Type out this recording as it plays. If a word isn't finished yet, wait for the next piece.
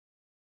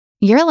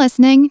You're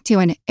listening to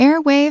an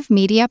Airwave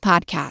Media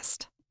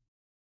Podcast.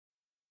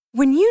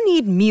 When you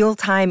need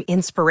mealtime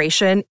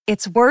inspiration,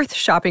 it's worth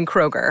shopping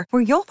Kroger,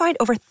 where you'll find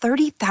over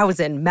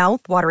 30,000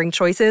 mouth-watering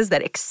choices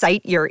that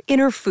excite your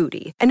inner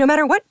foodie. And no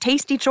matter what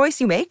tasty choice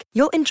you make,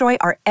 you'll enjoy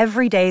our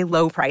everyday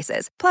low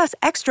prices, plus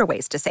extra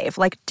ways to save,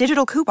 like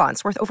digital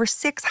coupons worth over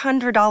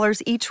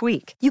 $600 each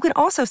week. You can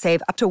also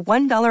save up to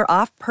 $1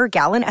 off per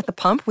gallon at the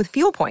pump with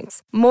fuel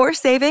points. More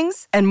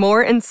savings and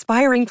more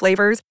inspiring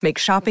flavors make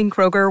shopping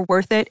Kroger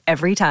worth it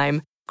every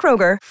time.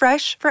 Kroger,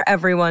 fresh for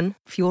everyone.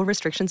 Fuel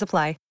restrictions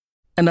apply.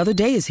 Another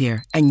day is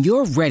here, and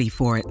you're ready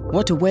for it.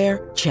 What to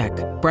wear? Check.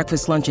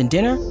 Breakfast, lunch, and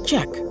dinner?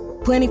 Check.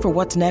 Planning for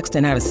what's next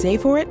and how to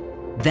save for it?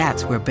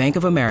 That's where Bank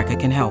of America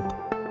can help.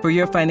 For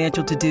your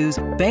financial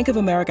to-dos, Bank of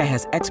America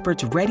has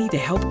experts ready to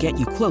help get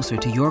you closer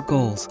to your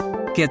goals.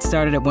 Get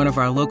started at one of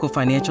our local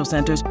financial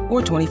centers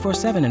or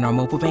 24/7 in our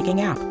mobile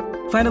banking app.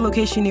 Find a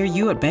location near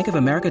you at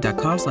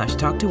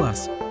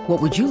bankofamerica.com/talktous.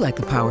 What would you like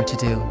the power to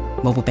do?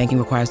 Mobile banking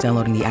requires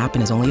downloading the app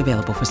and is only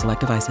available for select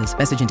devices.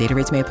 Message and data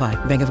rates may apply.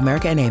 Bank of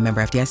America N.A.,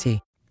 member FDIC.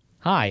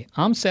 Hi,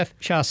 I'm Seth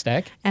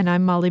Shostak. And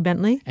I'm Molly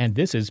Bentley. And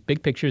this is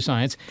Big Picture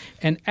Science.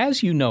 And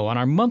as you know, on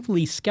our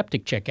monthly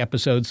Skeptic Check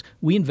episodes,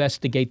 we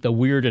investigate the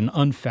weird and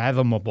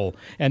unfathomable.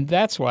 And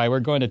that's why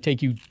we're going to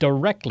take you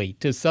directly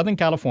to Southern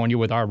California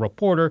with our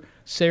reporter,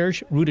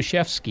 Serge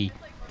Rudashevsky,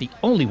 the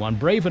only one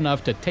brave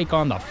enough to take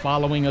on the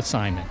following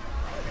assignment.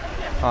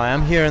 Hi,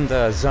 I'm here in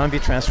the zombie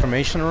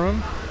transformation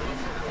room.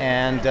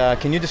 And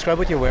can you describe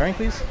what you're wearing,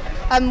 please?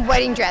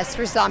 Wedding dress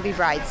for zombie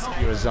brides.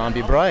 You're a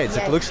zombie bride.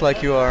 Yes. It looks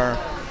like you are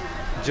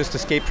just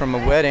escaped from a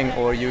wedding,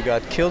 or you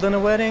got killed in a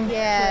wedding?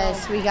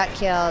 Yes, we got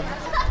killed.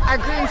 Our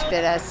grooms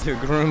bit us. Your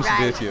grooms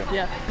bit you.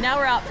 Yeah, now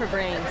we're out for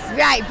brains.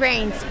 Right,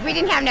 brains. We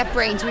didn't have enough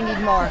brains, we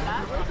need more.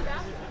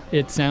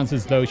 It sounds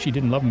as though she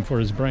didn't love him for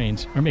his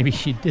brains, or maybe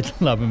she did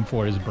love him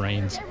for his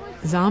brains.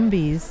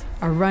 Zombies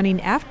are running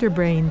after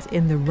brains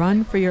in the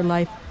Run for Your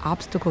Life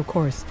obstacle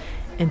course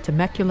in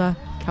Temecula,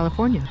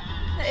 California.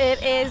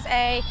 It is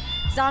a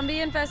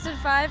zombie-infested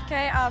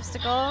 5K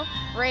obstacle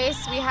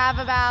race. We have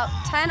about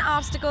 10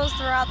 obstacles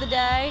throughout the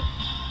day,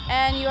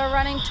 and you are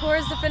running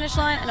towards the finish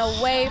line and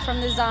away from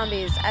the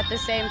zombies at the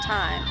same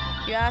time.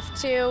 You have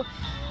to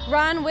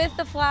run with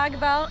the flag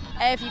belt.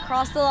 If you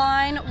cross the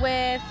line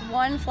with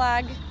one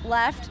flag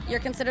left, you're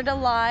considered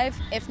alive.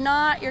 If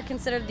not, you're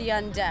considered the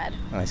undead.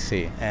 I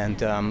see.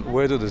 And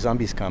where do the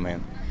zombies come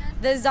in?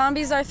 The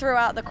zombies are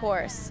throughout the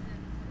course,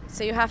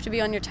 so you have to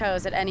be on your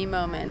toes at any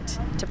moment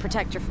to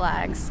protect your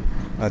flags.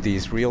 Are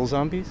these real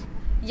zombies?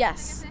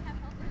 Yes.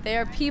 They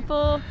are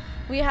people.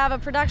 We have a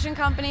production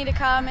company to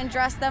come and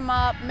dress them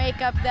up,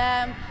 make up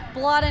them,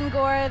 blood and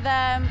gore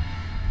them,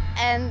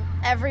 and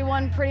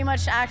everyone pretty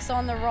much acts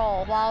on the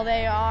role while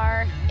they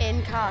are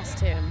in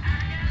costume.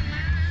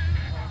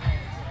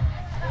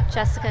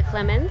 Jessica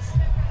Clemens,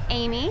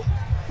 Amy,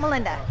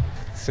 Melinda.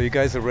 So you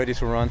guys are ready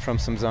to run from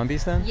some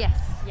zombies then? Yes,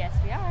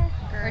 we are.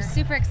 We're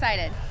super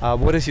excited.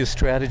 What is your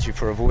strategy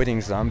for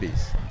avoiding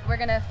zombies? We're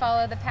going to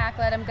follow the pack,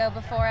 let them go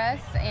before us,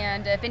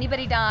 and if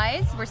anybody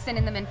dies, we're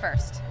sending them in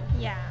first.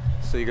 Yeah.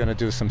 So you're going to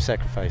do some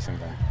sacrificing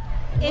then?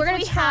 We're going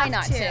to try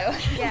not to.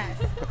 Yes.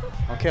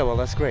 Okay, well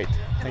that's great.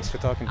 Thanks for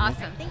talking to me.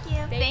 Awesome. Thank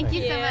you. Thank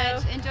you so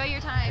much. Enjoy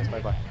your time.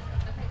 Bye-bye.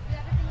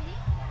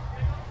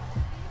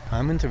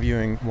 I'm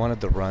interviewing one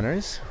of the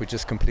runners who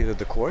just completed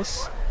the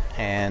course.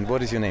 And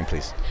what is your name,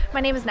 please?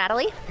 My name is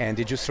Natalie. And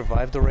did you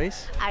survive the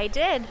race? I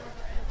did.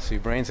 So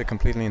your brains are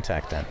completely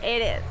intact then?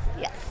 It is,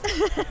 yes.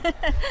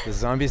 The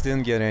zombies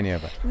didn't get any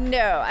of it?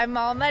 No, I'm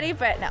all muddy,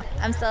 but no,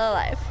 I'm still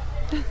alive.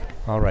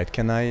 All right,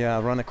 can I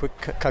run a quick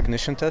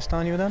cognition test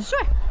on you then?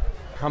 Sure.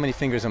 How many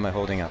fingers am I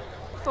holding up?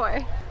 4.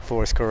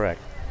 4 is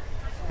correct.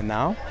 And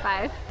now?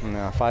 5.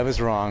 No, 5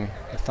 is wrong.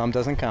 The thumb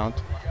doesn't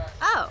count.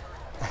 Oh,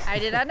 I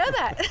did not know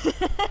that.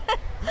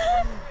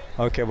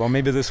 Okay, well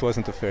maybe this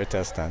wasn't a fair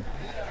test then.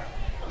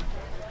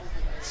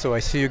 So I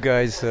see you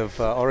guys have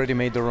already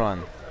made the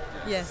run.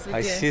 Yes, we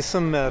I did. see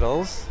some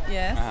medals.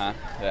 Yes.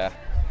 Yeah.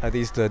 Are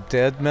these the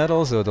dead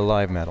medals or the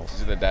live medals?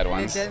 These are the dead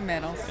ones. The dead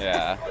medals.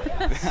 Yeah.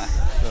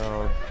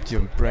 So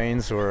your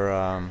brains were...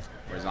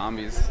 We're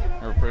zombies.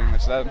 We're pretty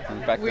much dead.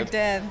 Infected. We're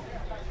dead.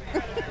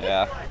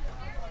 Yeah.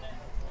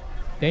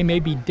 They may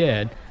be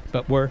dead,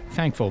 but we're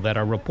thankful that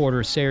our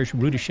reporter Serge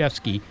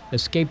Rudashevsky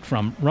escaped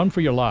from Run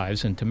for Your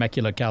Lives in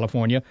Temecula,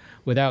 California,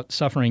 without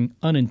suffering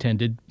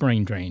unintended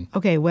brain drain.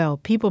 Okay, well,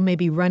 people may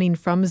be running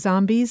from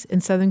zombies in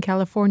Southern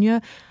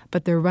California,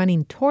 but they're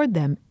running toward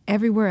them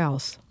everywhere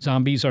else.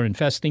 Zombies are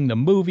infesting the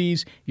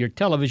movies, your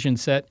television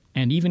set,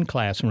 and even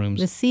classrooms.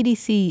 The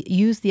CDC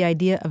used the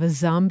idea of a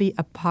zombie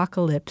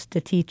apocalypse to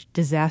teach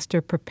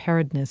disaster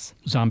preparedness.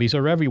 Zombies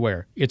are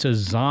everywhere. It's a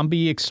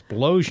zombie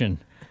explosion.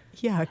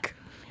 Yuck.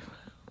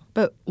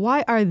 But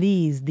why are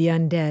these the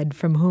undead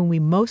from whom we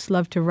most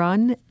love to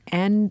run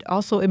and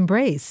also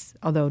embrace,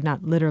 although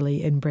not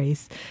literally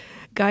embrace?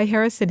 Guy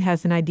Harrison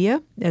has an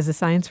idea as a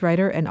science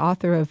writer and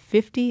author of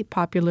 50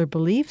 popular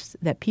beliefs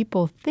that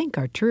people think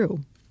are true.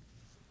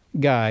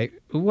 Guy,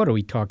 what are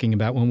we talking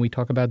about when we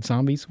talk about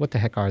zombies? What the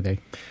heck are they?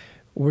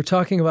 We're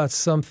talking about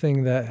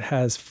something that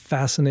has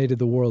fascinated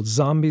the world.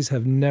 Zombies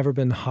have never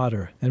been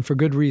hotter, and for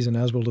good reason,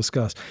 as we'll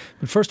discuss.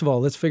 But first of all,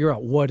 let's figure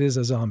out what is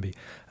a zombie.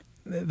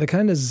 The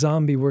kind of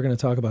zombie we're going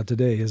to talk about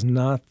today is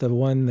not the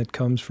one that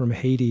comes from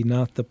Haiti,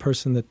 not the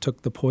person that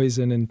took the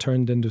poison and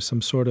turned into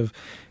some sort of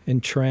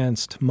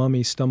entranced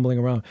mummy stumbling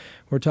around.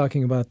 We're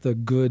talking about the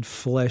good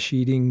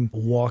flesh-eating,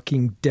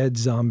 walking dead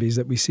zombies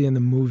that we see in the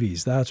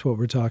movies. That's what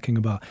we're talking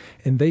about.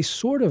 And they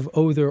sort of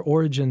owe their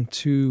origin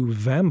to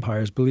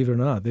vampires, believe it or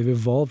not. They've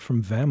evolved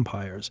from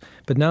vampires.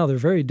 But now they're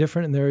very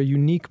different and they're a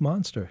unique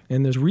monster.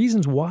 And there's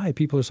reasons why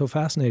people are so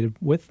fascinated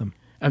with them.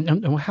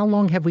 How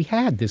long have we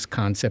had this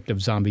concept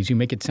of zombies? You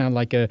make it sound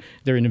like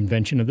they're an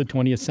invention of the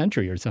 20th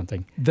century or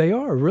something. They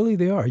are, really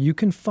they are. You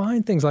can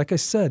find things, like I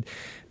said,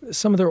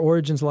 some of their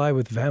origins lie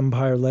with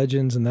vampire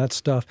legends and that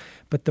stuff,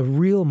 but the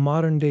real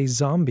modern-day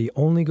zombie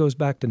only goes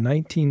back to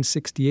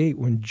 1968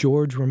 when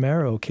George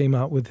Romero came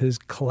out with his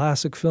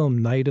classic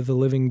film, Night of the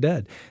Living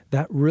Dead.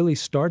 That really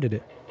started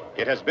it.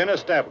 It has been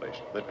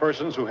established that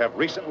persons who have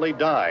recently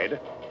died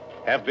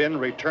have been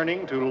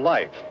returning to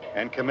life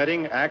and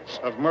committing acts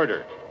of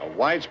murder. A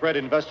widespread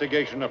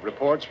investigation of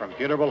reports from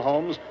funeral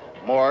homes,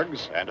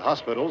 morgues, and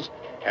hospitals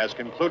has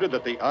concluded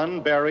that the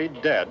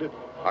unburied dead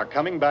are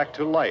coming back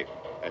to life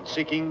and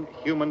seeking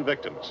human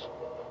victims.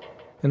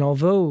 And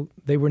although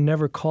they were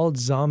never called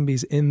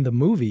zombies in the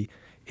movie,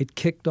 it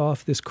kicked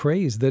off this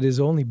craze that is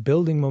only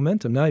building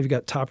momentum. Now you've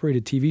got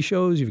top-rated TV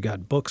shows, you've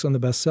got books on the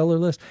bestseller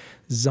list.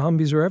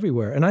 Zombies are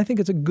everywhere. And I think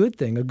it's a good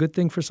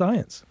thing for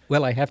science.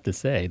 Well, I have to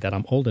say that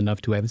I'm old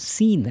enough to have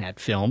seen that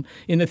film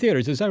in the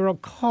theaters. As I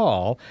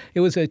recall, it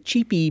was a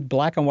cheapy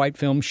black and white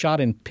film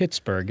shot in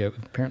Pittsburgh. It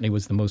apparently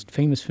was the most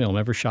famous film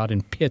ever shot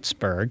in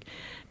Pittsburgh.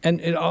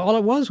 And all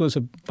it was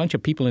a bunch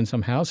of people in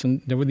some house,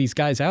 and there were these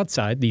guys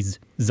outside, these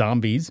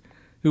zombies,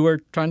 who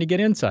were trying to get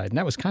inside. And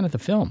that was kind of the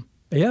film.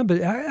 Yeah,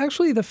 but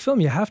actually the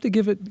film, you have to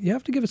give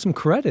it some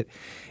credit.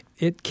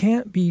 It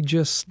can't be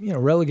just,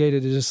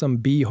 relegated to just some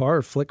B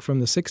horror flick from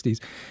the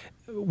 60s.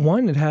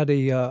 One, it had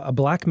a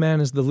black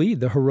man as the lead,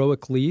 the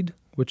heroic lead,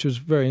 which was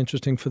very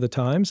interesting for the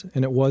times,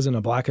 and it wasn't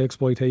a black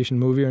exploitation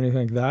movie or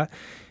anything like that.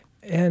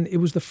 And it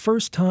was the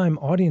first time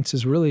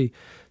audiences really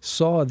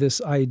saw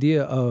this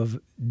idea of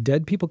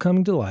dead people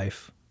coming to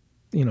life,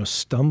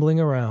 stumbling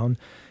around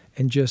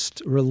and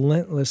just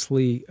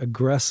relentlessly,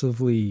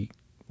 aggressively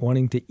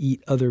wanting to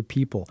eat other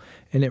people.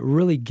 And it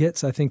really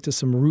gets, I think, to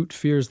some root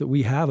fears that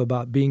we have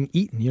about being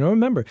eaten.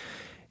 Remember,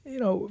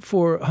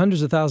 for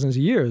hundreds of thousands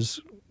of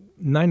years,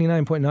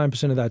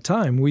 99.9% of that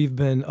time, we've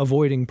been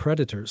avoiding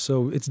predators.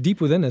 So it's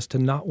deep within us to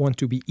not want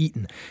to be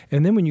eaten.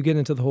 And then when you get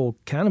into the whole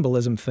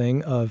cannibalism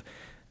thing of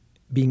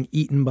being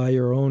eaten by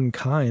your own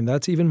kind,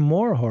 that's even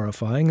more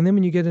horrifying. And then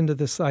when you get into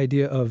this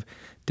idea of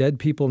dead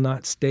people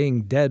not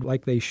staying dead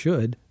like they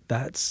should,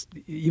 that's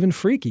even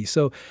freaky.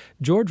 So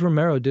George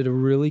Romero did a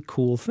really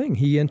cool thing.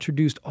 He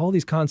introduced all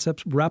these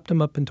concepts, wrapped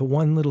them up into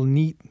one little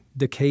neat,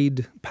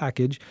 decayed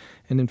package,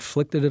 and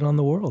inflicted it on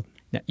the world.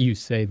 Now, you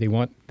say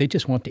they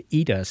just want to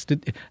eat us.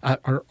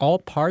 Are all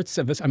parts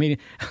of us? I mean,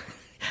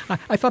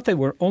 I thought they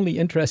were only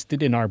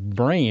interested in our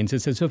brains.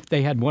 It's as if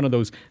they had one of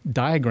those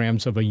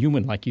diagrams of a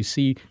human, like you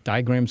see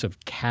diagrams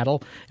of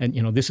cattle, and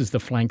this is the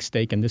flank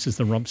steak and this is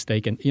the rump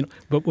steak, and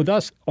But with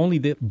us, only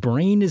the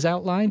brain is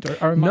outlined.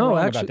 Or am I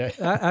wrong about that?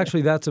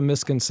 Actually, that's a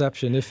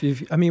misconception.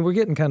 We're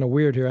getting kind of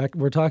weird here.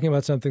 We're talking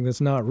about something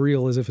that's not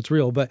real as if it's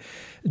real. But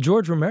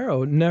George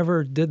Romero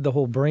never did the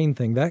whole brain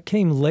thing. That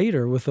came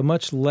later with a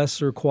much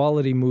lesser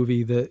quality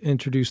movie that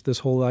introduced this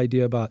whole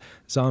idea about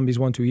zombies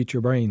want to eat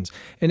your brains,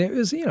 and it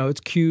was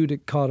it's cute,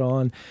 it caught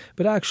on,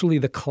 but actually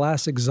the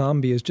classic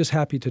zombie is just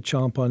happy to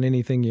chomp on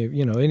anything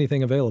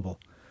anything available.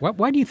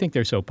 Why do you think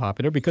they're so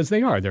popular? Because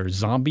they are. There are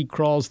zombie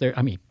crawls.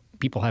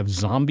 People have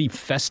zombie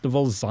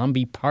festivals,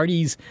 zombie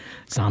parties.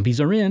 Zombies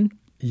are in.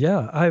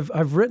 Yeah,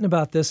 I've written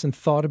about this and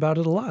thought about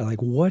it a lot.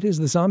 Like, what is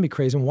the zombie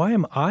craze, and why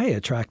am I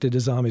attracted to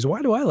zombies?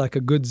 Why do I like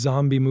a good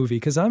zombie movie?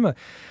 Because I'm a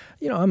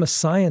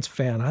science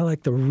fan. I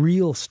like the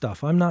real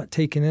stuff. I'm not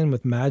taken in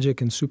with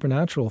magic and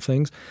supernatural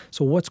things.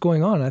 So what's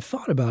going on? I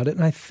thought about it,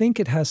 and I think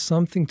it has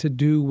something to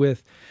do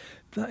with,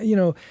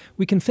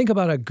 we can think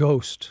about a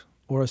ghost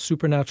or a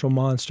supernatural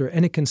monster,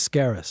 and it can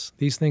scare us.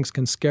 These things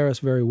can scare us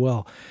very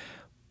well.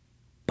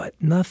 But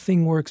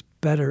nothing works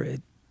better at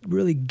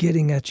really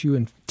getting at you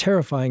and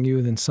terrifying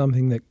you than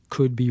something that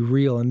could be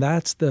real. And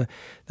that's the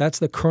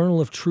kernel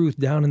of truth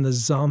down in the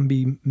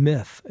zombie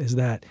myth, is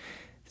that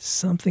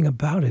something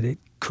about it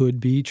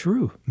could be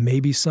true.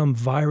 Maybe some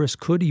virus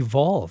could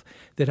evolve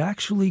that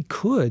actually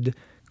could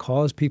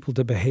cause people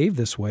to behave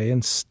this way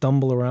and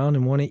stumble around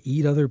and want to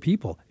eat other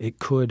people. It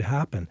could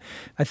happen.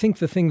 I think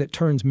the thing that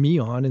turns me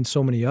on, and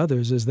so many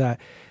others, is that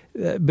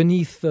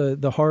beneath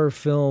the horror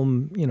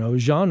film,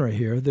 genre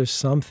here, there's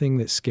something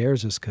that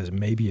scares us because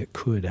maybe it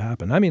could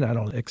happen. I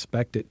don't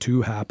expect it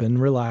to happen.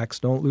 Relax,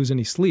 don't lose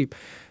any sleep.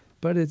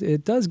 But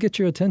it does get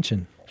your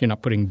attention. You're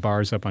not putting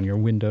bars up on your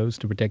windows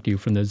to protect you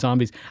from the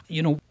zombies.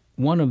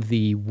 One of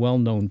the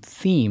well-known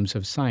themes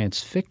of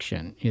science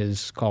fiction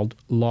is called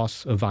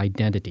loss of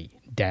identity,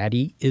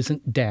 daddy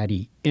isn't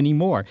daddy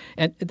anymore.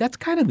 And that's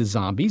kind of the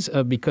zombies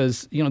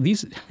because,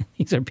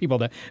 these are people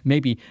that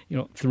maybe,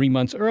 3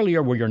 months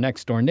earlier were your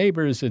next door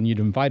neighbors and you'd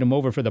invite them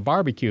over for the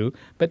barbecue.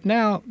 But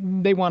now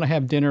they want to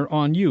have dinner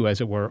on you, as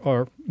it were,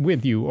 or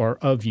with you or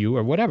of you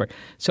or whatever.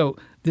 So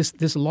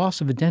this loss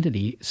of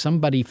identity,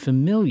 somebody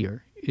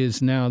familiar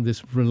is now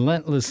this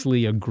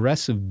relentlessly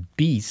aggressive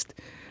beast.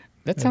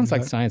 That sounds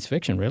like science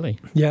fiction, really.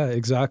 Yeah,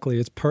 exactly.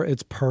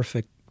 It's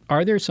perfect.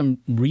 Are there some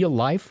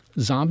real-life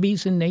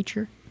zombies in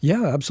nature?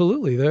 Yeah,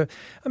 absolutely.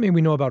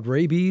 We know about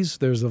rabies.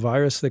 There's a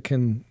virus that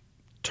can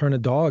turn a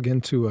dog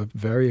into a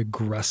very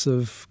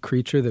aggressive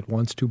creature that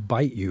wants to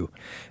bite you.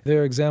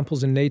 There are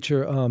examples in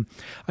nature.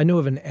 I know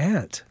of an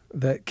ant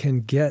that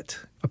can get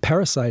a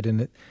parasite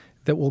in it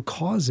that will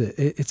cause it.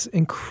 It's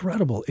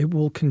incredible. It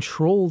will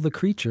control the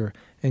creature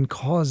and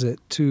cause it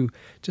to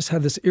just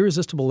have this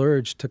irresistible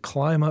urge to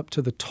climb up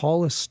to the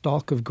tallest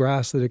stalk of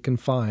grass that it can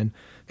find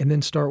and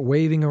then start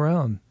waving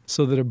around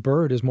so that a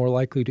bird is more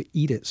likely to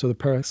eat it so the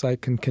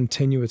parasite can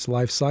continue its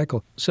life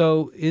cycle.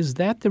 So is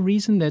that the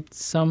reason that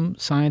some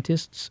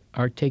scientists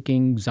are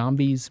taking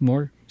zombies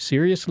more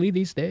seriously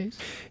these days?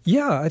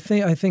 Yeah, I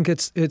think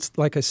it's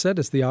like I said,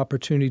 it's the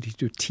opportunity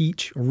to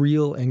teach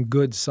real and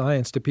good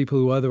science to people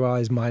who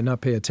otherwise might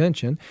not pay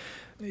attention.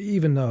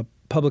 Even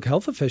public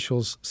health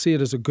officials see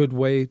it as a good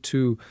way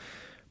to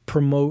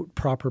promote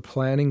proper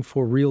planning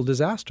for real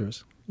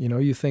disasters.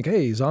 You think,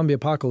 hey, zombie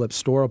apocalypse,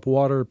 store up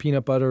water,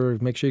 peanut butter,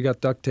 make sure you got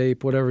duct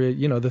tape, whatever,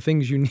 the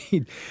things you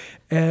need.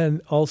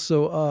 And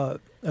also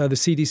the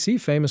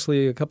CDC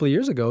famously a couple of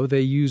years ago,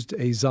 they used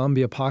a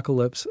zombie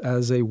apocalypse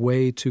as a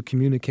way to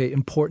communicate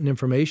important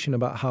information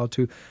about how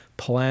to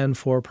plan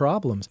for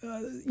problems.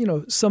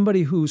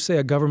 Somebody who's, say,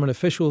 a government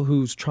official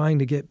who's trying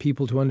to get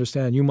people to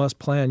understand you must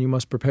plan, you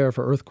must prepare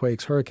for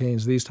earthquakes,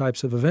 hurricanes, these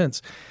types of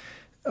events.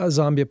 A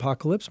zombie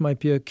apocalypse might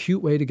be a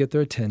cute way to get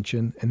their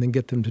attention and then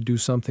get them to do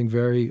something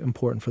very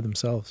important for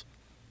themselves.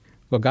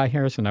 Well, Guy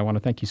Harrison, I want to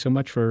thank you so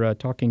much for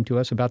talking to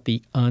us about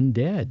the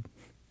undead.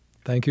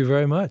 Thank you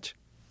very much.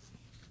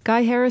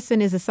 Guy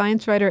Harrison is a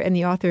science writer and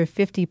the author of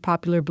 50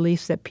 Popular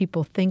Beliefs That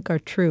People Think Are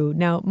True.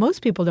 Now,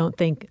 most people don't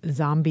think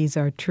zombies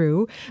are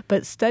true,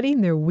 but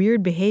studying their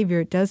weird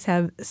behavior does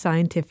have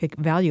scientific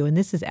value. And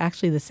this is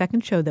actually the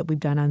second show that we've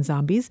done on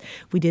zombies.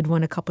 We did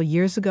one a couple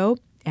years ago,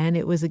 and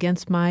it was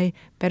against my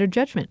better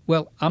judgment.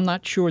 Well, I'm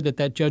not sure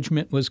that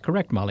judgment was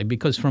correct, Molly,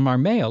 because from our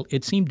mail,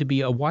 it seemed to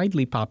be a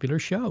widely popular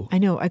show. I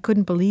know. I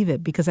couldn't believe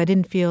it because I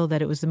didn't feel that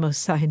it was the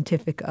most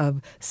scientific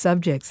of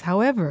subjects.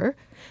 However,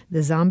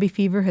 the zombie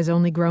fever has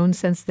only grown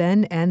since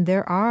then, and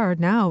there are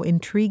now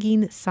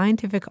intriguing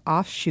scientific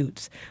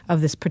offshoots of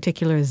this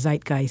particular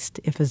zeitgeist,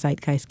 if a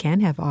zeitgeist can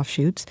have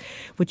offshoots,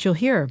 which you'll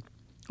hear,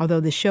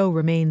 although the show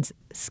remains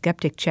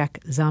skeptic check,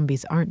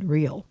 zombies aren't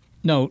real.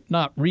 No,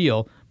 not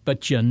real.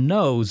 But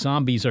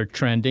zombies are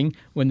trending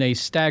when they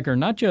stagger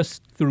not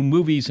just through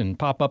movies and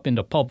pop up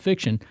into Pulp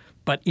Fiction,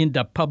 but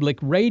into public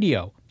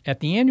radio. At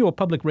the annual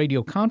Public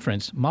Radio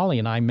Conference, Molly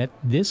and I met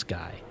this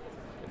guy.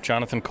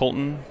 Jonathan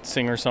Coulton,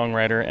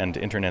 singer-songwriter and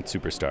internet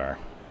superstar.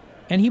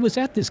 And he was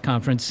at this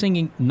conference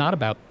singing not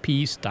about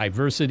peace,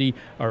 diversity,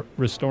 or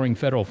restoring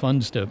federal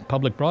funds to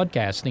public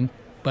broadcasting,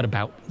 but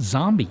about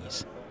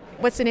zombies.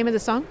 What's the name of the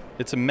song?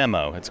 It's a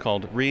memo. It's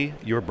called Re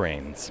Your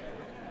Brains.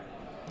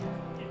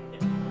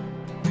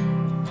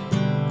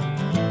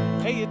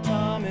 Hey,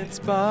 Tom, it's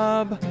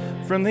Bob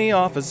from the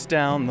office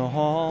down the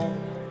hall.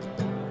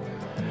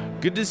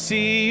 Good to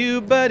see you,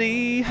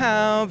 buddy.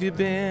 How have you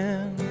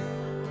been?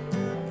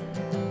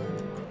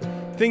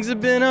 Things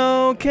have been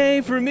okay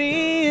for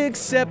me,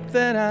 except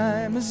that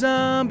I'm a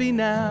zombie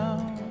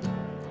now.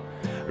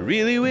 I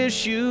really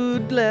wish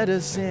you'd let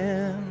us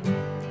in.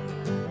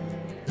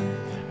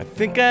 I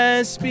think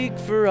I speak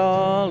for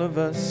all of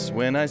us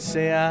when I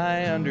say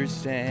I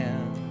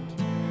understand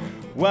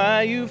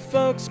why you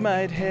folks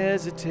might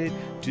hesitate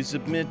to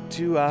submit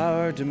to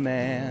our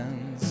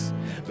demands.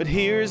 But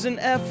here's an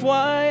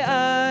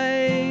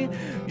FYI,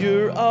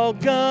 you're all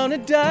gonna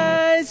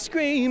die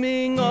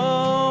screaming.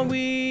 All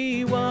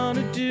we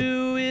wanna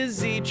do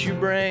is eat your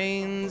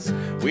brains.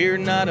 We're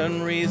not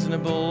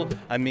unreasonable,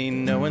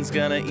 no one's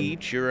gonna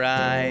eat your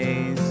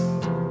eyes.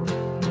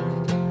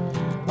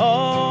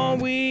 All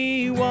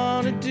we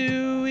wanna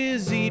do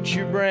is eat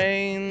your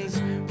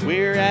brains.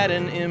 We're at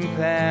an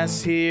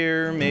impasse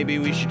here, maybe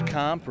we should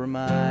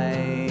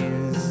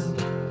compromise.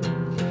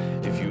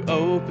 If you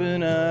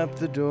open up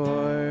the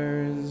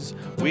doors,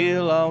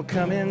 we'll all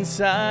come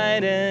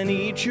inside and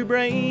eat your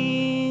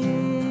brains.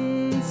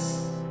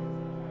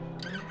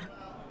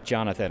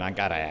 Jonathan, I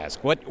gotta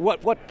ask,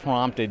 what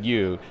prompted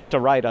you to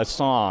write a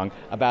song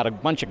about a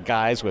bunch of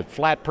guys with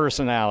flat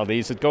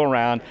personalities that go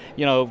around,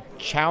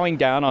 chowing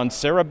down on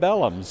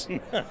cerebellums?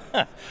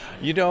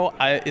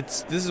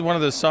 This is one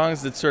of those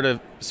songs that sort of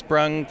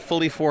sprung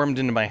fully formed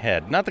into my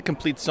head. Not the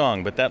complete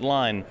song, but that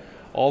line,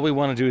 all we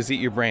want to do is eat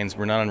your brains,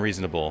 we're not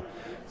unreasonable,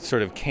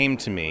 sort of came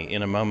to me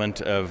in a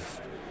moment of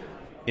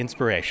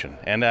inspiration.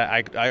 And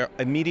I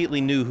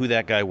immediately knew who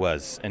that guy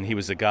was, and he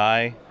was a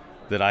guy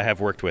that I have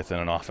worked with in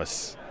an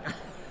office.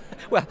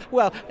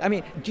 Well, I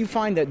mean, do you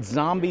find that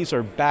zombies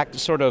are back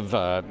sort of,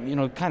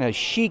 kind of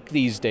chic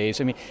these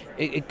days? I mean,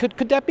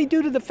 could that be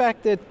due to the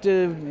fact that,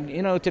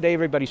 today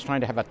everybody's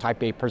trying to have a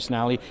type A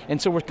personality,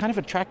 and so we're kind of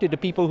attracted to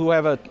people who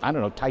have a,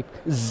 type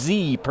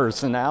Z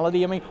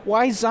personality? I mean,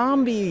 why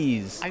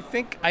zombies? I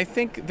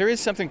think there is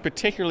something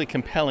particularly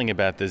compelling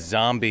about the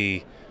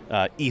zombie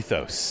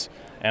ethos.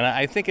 And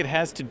I think it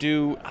has to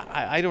do,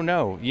 I don't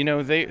know,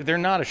 they're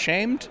not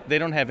ashamed. They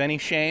don't have any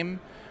shame.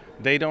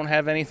 They don't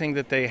have anything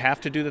that they have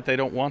to do that they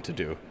don't want to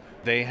do.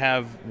 They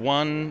have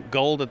one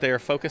goal that they are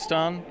focused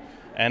on,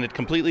 and it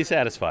completely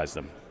satisfies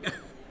them.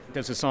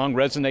 Does the song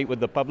resonate with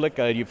the public?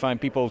 Do you find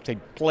people to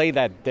play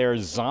their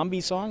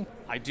zombie song?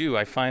 I do.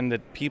 I find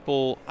that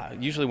people,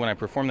 usually when I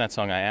perform that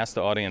song, I ask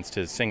the audience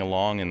to sing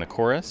along in the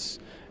chorus,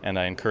 and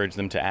I encourage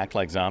them to act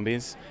like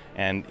zombies.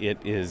 And it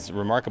is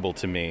remarkable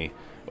to me,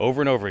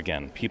 over and over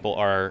again, people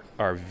are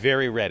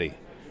very ready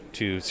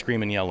to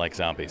scream and yell like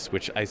zombies,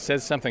 which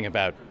says something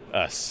about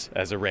us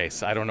as a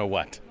race. I don't know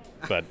what,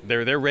 but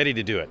they're ready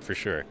to do it for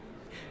sure.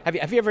 Have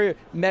you ever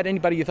met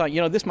anybody you thought,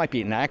 this might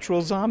be an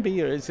actual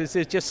zombie, or is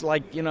it just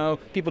like,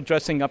 people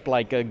dressing up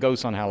like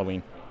ghosts on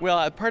Halloween?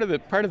 Well, part of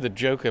the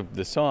joke of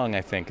the song,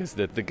 I think, is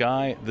that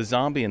the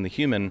zombie and the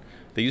human,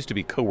 they used to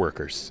be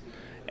co-workers,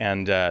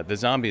 and the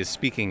zombie is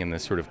speaking in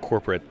this sort of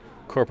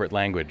corporate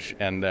language,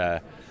 and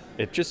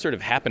it just sort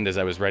of happened as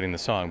I was writing the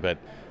song, but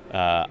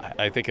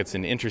I think it's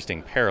an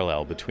interesting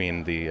parallel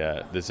between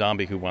the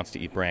zombie who wants to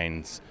eat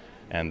brains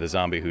and the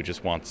zombie who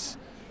just wants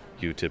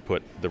you to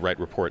put the right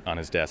report on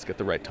his desk at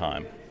the right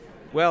time.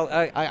 Well,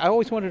 I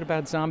always wondered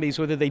about zombies,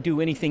 whether they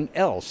do anything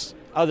else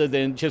other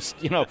than just,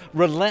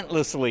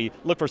 relentlessly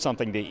look for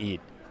something to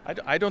eat.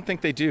 I don't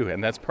think they do,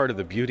 and that's part of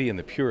the beauty and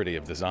the purity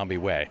of the zombie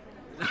way.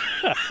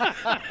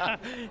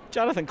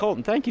 Jonathan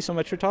Coulton, thank you so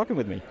much for talking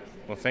with me.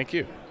 Well, thank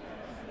you.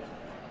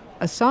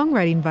 A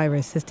songwriting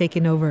virus has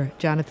taken over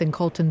Jonathan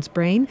Coulton's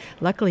brain.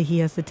 Luckily, he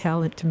has the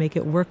talent to make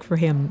it work for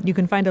him. You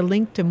can find a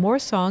link to more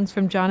songs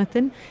from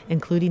Jonathan,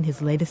 including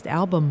his latest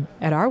album,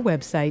 at our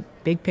website,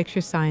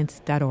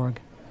 bigpicturescience.org.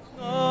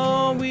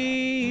 All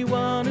we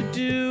want to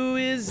do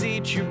is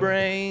eat your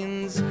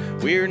brains.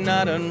 We're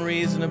not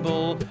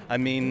unreasonable. I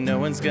mean, no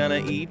one's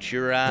gonna eat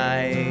your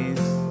eyes.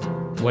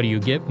 What do you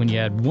get when you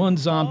add one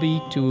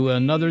zombie to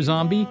another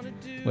zombie?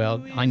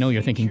 Well, I know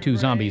you're thinking two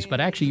zombies, but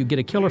actually you get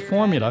a killer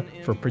formula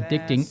for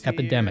predicting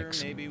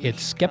epidemics.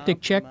 It's Skeptic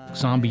Check,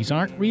 Zombies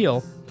Aren't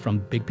Real, from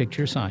Big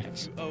Picture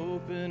Science.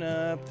 Open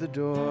up the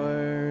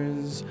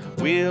doors.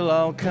 We'll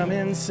all come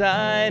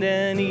inside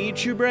and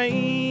eat your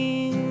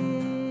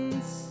brains.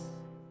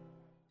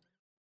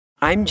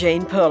 I'm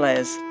Jane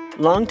Perlez,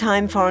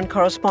 longtime foreign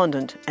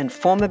correspondent and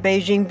former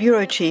Beijing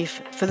bureau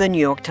chief for the New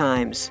York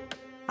Times.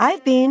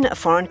 I've been a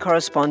foreign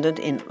correspondent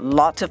in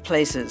lots of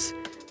places: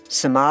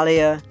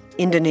 Somalia,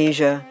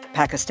 Indonesia,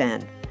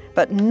 Pakistan,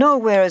 but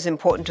nowhere as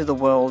important to the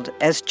world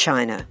as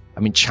China. I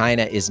mean,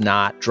 China is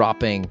not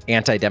dropping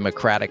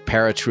anti-democratic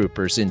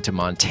paratroopers into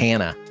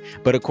Montana.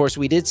 But of course,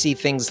 we did see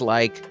things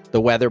like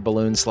the weather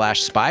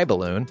balloon/spy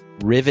balloon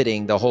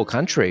riveting the whole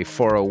country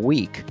for a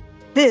week.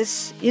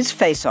 This is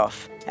Face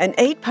Off, an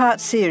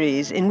 8-part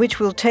series in which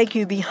we'll take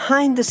you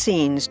behind the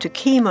scenes to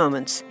key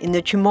moments in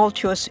the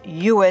tumultuous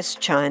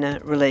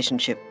U.S.-China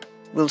relationship.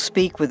 We'll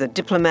speak with a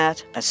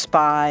diplomat, a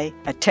spy,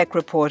 a tech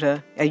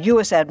reporter, a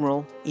U.S.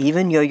 admiral,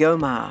 even Yo-Yo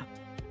Ma.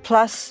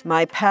 Plus,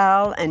 my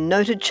pal and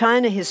noted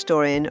China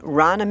historian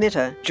Rana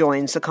Mitter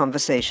joins the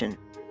conversation.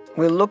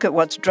 We'll look at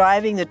what's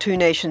driving the two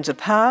nations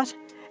apart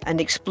and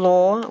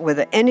explore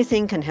whether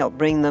anything can help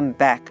bring them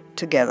back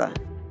together.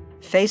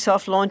 Face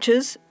Off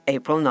launches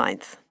April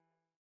 9th.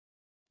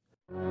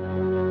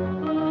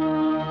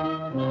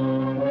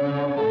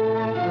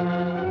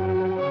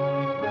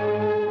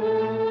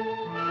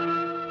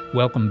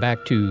 Welcome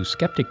back to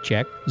Skeptic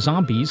Check,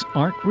 Zombies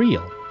Aren't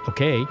Real.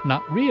 Okay,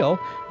 not real,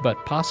 but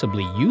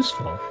possibly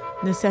useful.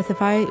 Now, Seth,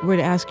 if I were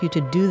to ask you to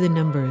do the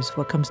numbers,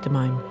 what comes to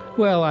mind?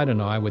 Well, I don't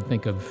know. I would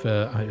think of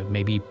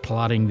maybe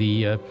plotting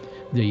the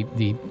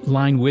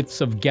line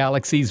widths of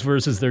galaxies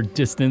versus their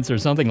distance or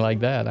something like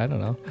that. I don't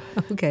know.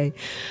 Okay.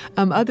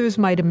 Others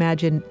might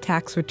imagine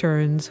tax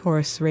returns,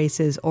 horse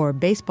races, or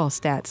baseball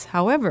stats.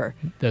 However,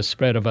 the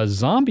spread of a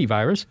zombie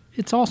virus,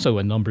 it's also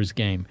a numbers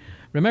game.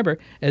 Remember,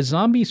 as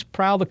zombies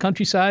prowl the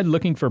countryside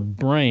looking for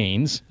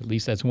brains, at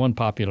least that's one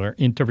popular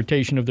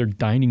interpretation of their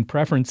dining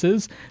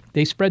preferences,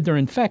 they spread their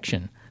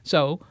infection.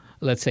 So,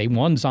 let's say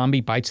one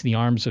zombie bites the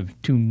arms of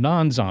two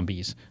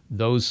non-zombies.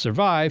 Those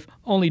survive,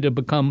 only to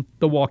become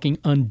the walking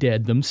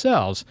undead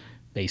themselves.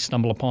 They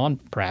stumble upon,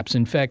 perhaps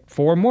infect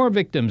 4 more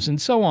victims,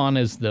 and so on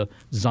as the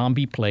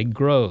zombie plague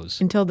grows.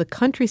 Until the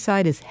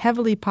countryside is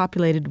heavily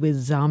populated with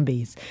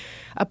zombies.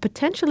 A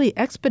potentially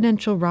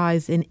exponential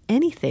rise in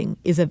anything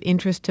is of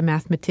interest to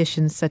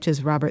mathematicians such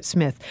as Robert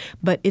Smith,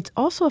 but it's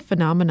also a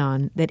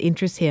phenomenon that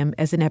interests him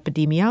as an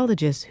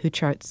epidemiologist who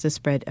charts the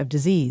spread of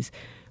disease.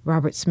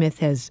 Robert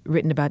Smith has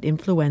written about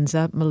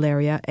influenza,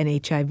 malaria,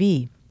 and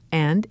HIV.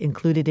 And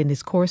included in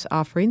his course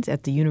offerings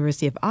at the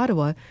University of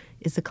Ottawa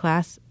is a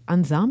class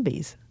on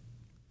zombies.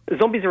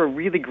 Zombies are a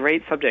really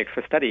great subject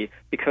for study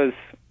because,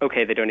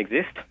 okay, they don't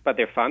exist, but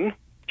they're fun.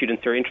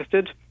 Students are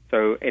interested,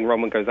 so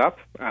enrollment goes up.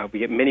 We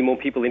get many more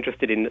people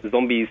interested in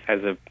zombies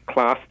as a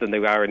class than they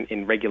are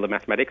in regular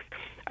mathematics.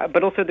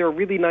 But also they're a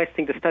really nice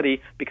thing to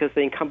study because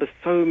they encompass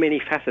so many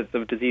facets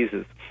of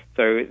diseases.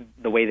 So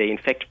the way they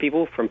infect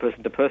people from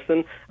person to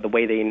person, the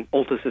way they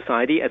alter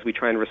society as we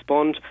try and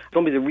respond.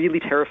 Zombies are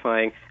really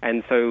terrifying,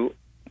 and so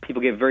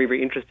people get very,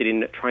 very interested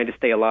in trying to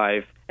stay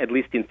alive, at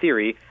least in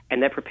theory,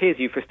 and that prepares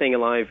you for staying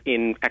alive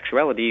in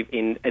actuality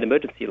in an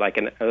emergency, like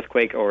an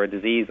earthquake or a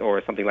disease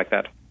or something like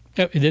that.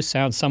 This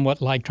sounds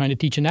somewhat like trying to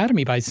teach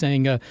anatomy by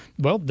saying,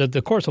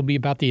 the course will be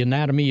about the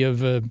anatomy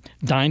of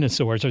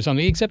dinosaurs or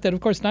something, except that,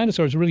 of course,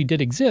 dinosaurs really did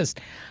exist.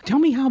 Tell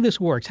me how this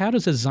works. How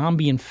does a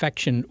zombie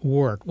infection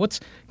work? What's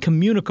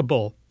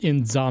communicable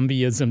in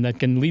zombieism that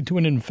can lead to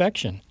an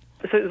infection?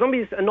 So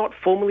zombies are not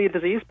formally a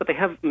disease, but they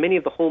have many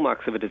of the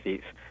hallmarks of a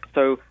disease.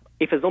 So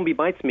if a zombie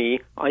bites me,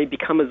 I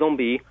become a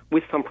zombie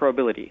with some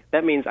probability.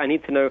 That means I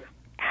need to know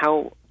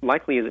how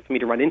likely is it for me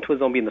to run into a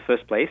zombie in the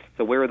first place?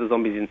 So where are the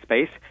zombies in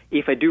space?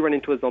 If I do run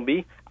into a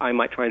zombie, I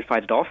might try and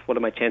fight it off. What are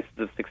my chances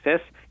of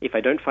success? If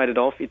I don't fight it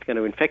off, it's going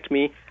to infect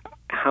me.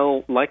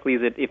 How likely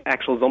is it if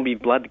actual zombie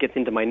blood gets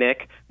into my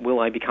neck, will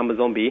I become a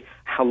zombie?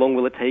 How long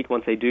will it take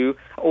once I do?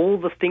 All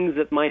the things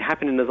that might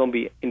happen in a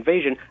zombie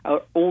invasion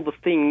are all the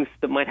things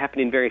that might happen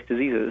in various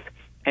diseases.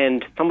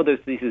 And some of those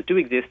diseases do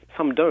exist,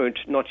 some don't,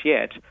 not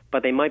yet,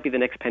 but they might be the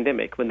next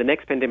pandemic. When the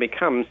next pandemic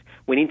comes,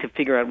 we need to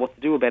figure out what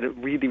to do about it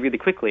really, really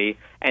quickly.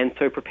 And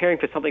so preparing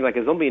for something like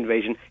a zombie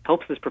invasion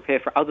helps us prepare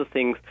for other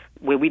things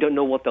where we don't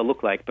know what they'll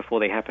look like before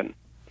they happen.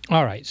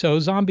 All right, so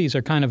zombies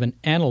are kind of an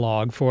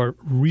analog for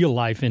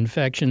real-life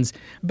infections.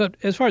 But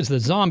as far as the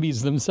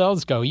zombies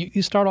themselves go,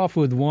 you start off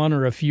with one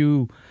or a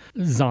few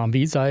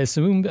zombies, I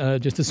assume,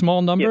 just a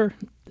small number?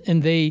 Yep.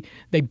 And they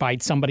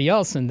bite somebody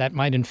else, and that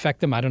might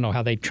infect them. I don't know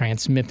how they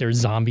transmit their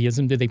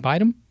zombieism. Do they bite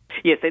them?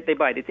 Yes, they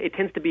bite. It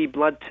tends to be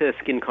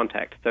blood-to-skin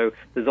contact. So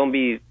the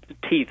zombie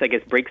teeth, I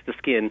guess, breaks the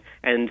skin,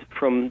 and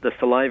from the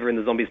saliva in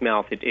the zombie's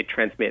mouth, it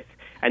transmits.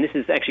 And this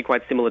is actually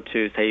quite similar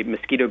to, say,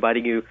 mosquito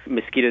biting you.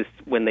 Mosquitoes,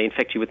 when they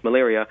infect you with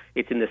malaria,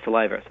 it's in the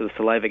saliva, so the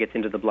saliva gets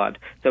into the blood.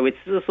 So it's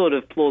a sort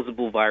of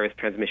plausible virus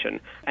transmission.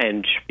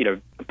 And,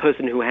 a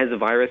person who has a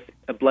virus,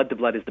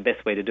 blood-to-blood is the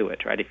best way to do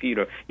it, right? If you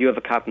have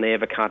a cut and they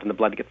have a cut and the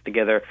blood gets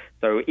together.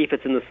 So if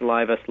it's in the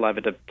saliva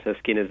to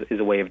skin is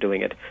a way of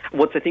doing it.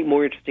 What's, I think,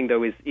 more interesting,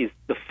 though, is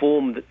the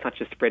form that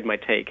such a spread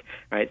might take,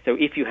 right? So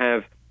if you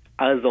have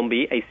a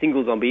zombie, a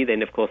single zombie,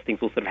 then of course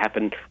things will sort of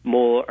happen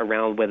more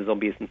around where the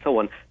zombie is and so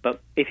on. But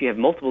if you have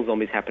multiple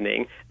zombies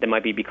happening, that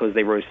might be because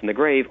they rose from the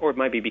grave, or it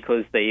might be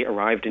because they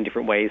arrived in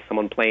different ways, some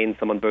on planes,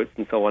 some on boats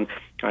and so on.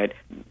 Right?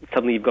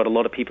 Suddenly you've got a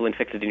lot of people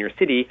infected in your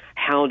city.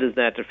 How does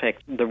that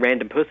affect the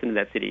random person in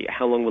that city?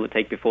 How long will it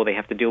take before they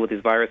have to deal with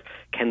this virus?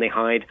 Can they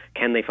hide?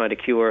 Can they find a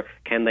cure?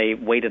 Can they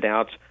wait it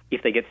out?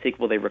 If they get sick,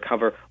 will they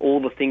recover? All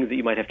the things that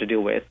you might have to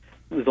deal with.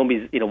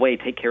 Zombies, in a way,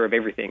 take care of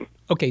everything.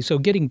 Okay, so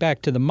getting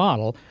back to the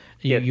model,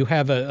 yes. You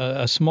have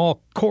a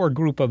small core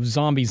group of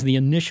zombies, the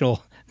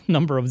initial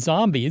number of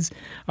zombies,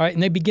 all right,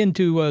 and they begin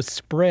to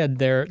spread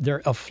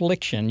their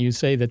affliction. You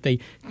say that they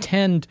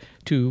tend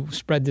to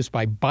spread this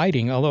by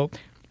biting, although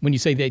when you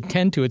say they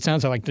tend to, it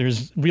sounds like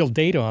there's real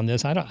data on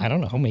this. I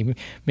don't know.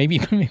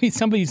 Maybe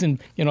somebody's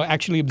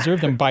actually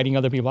observed them biting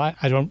other people. I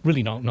don't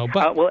know.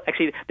 But well,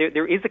 actually,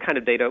 there is a kind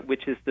of data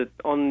which is that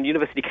on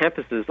university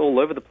campuses all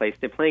over the place,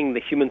 they're playing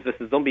the humans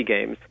versus zombie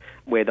games,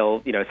 where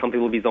they'll some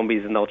people will be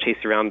zombies and they'll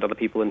chase around other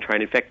people and try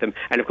and infect them.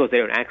 And of course, they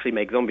don't actually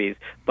make zombies,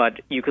 but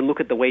you can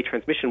look at the way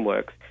transmission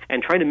works.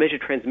 And trying to measure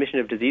transmission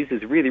of disease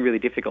is really, really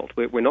difficult.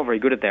 We're not very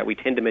good at that. We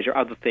tend to measure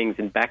other things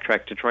and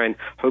backtrack to try and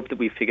hope that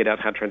we've figured out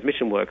how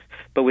transmission works.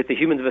 But with the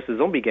humans versus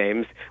zombie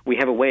games, we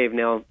have a way of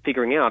now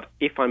figuring out,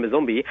 if I'm a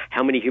zombie,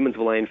 how many humans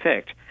will I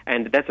infect?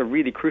 And that's a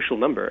really crucial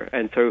number.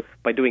 And so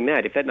by doing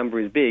that, if that number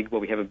is big, well,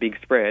 we have a big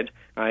spread,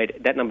 right,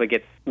 that number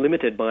gets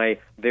limited by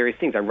various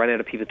things. I run out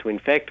of people to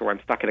infect, or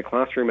I'm stuck in a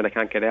classroom and I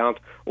can't get out,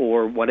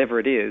 or whatever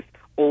it is.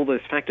 All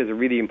those factors are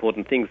really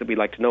important things that we'd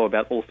like to know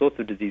about all sorts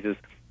of diseases.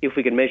 If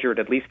we can measure it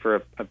at least for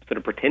a sort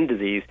of pretend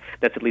disease,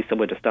 that's at least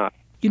somewhere to start.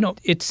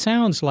 It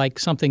sounds like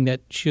something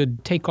that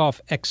should take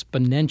off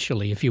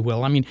exponentially, if you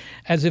will. I mean,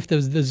 as if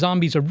the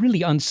zombies are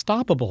really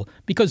unstoppable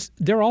because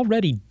they're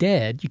already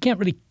dead. You can't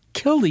really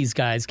kill these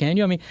guys, can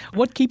you? I mean,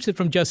 what keeps it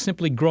from just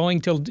simply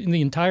growing till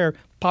the entire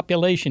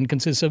population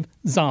consists of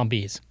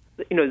zombies?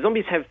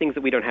 Zombies have things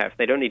that we don't have.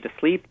 They don't need to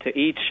sleep, to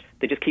eat.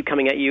 They just keep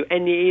coming at you.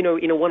 And,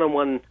 in a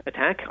one-on-one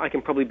attack, I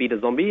can probably beat a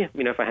zombie,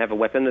 if I have a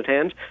weapon at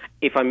hand.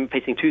 If I'm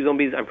facing two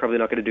zombies, I'm probably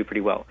not going to do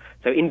pretty well.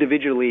 So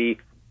individually,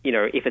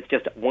 if it's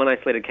just one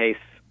isolated case,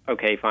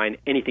 okay, fine.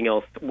 Anything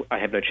else, I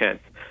have no chance.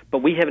 But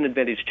we have an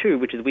advantage, too,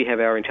 which is we have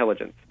our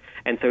intelligence.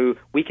 And so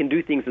we can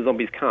do things the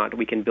zombies can't.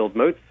 We can build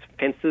moats,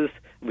 fences.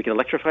 We can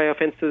electrify our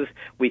fences.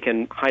 We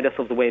can hide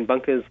ourselves away in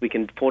bunkers. We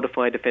can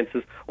fortify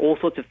defenses. All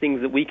sorts of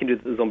things that we can do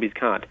that the zombies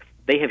can't.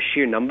 They have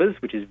sheer numbers,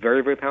 which is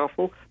very, very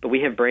powerful, but we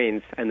have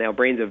brains, and our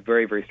brains are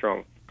very, very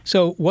strong.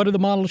 So what do the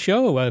models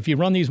show? If you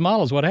run these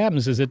models, what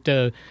happens? Is it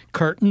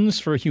curtains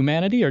for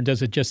humanity, or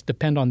does it just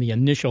depend on the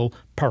initial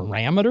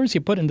parameters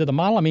you put into the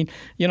model? I mean,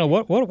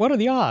 what are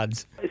the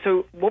odds?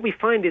 So what we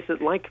find is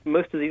that, like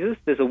most diseases,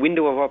 there's a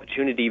window of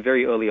opportunity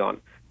very early on.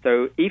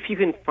 So if you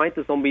can fight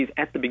the zombies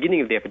at the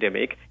beginning of the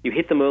epidemic, you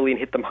hit them early and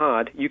hit them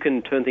hard, you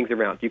can turn things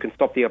around. You can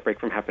stop the outbreak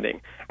from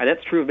happening. And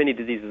that's true of many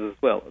diseases as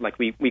well. Like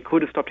we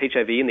could have stopped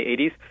HIV in the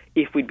 80s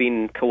if we'd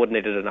been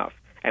coordinated enough.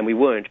 And we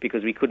weren't,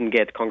 because we couldn't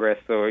get Congress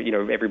or,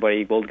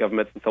 everybody, world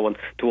governments and so on,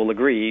 to all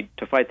agree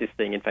to fight this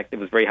thing. In fact, it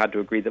was very hard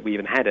to agree that we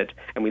even had it,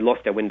 and we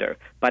lost our window.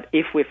 But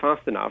if we're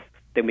fast enough,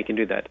 then we can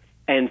do that.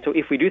 And so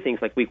if we do things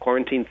like we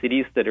quarantine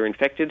cities that are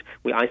infected,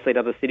 we isolate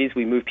other cities,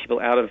 we move people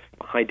out of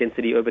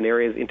high-density urban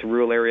areas into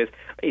rural areas,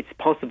 it's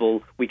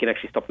possible we can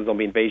actually stop the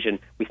zombie invasion.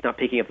 We start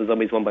picking up the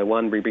zombies one by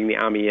one, we bring the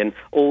army in,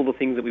 all the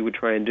things that we would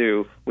try and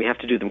do. We have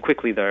to do them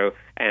quickly, though,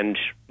 and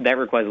that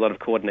requires a lot of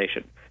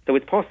coordination. So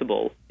it's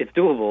possible, it's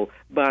doable,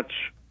 but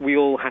we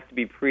all have to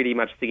be pretty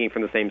much singing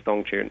from the same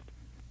song tune.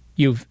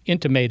 You've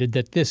intimated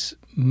that this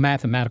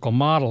mathematical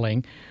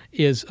modeling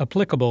is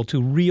applicable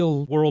to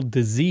real-world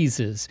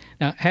diseases.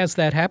 Now, has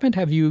that happened?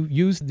 Have you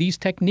used these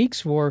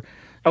techniques for...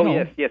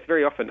 Yes,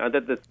 very often.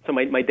 So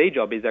my day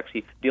job is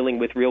actually dealing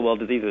with real-world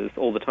diseases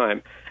all the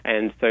time.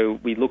 And so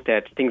we looked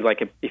at things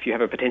like, if you have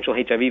a potential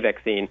HIV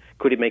vaccine,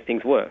 could it make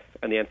things worse?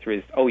 And the answer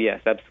is,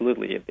 yes,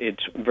 absolutely.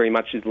 It very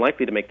much is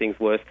likely to make things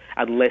worse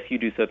unless you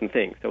do certain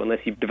things. So unless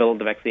you develop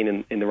the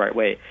vaccine in the right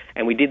way.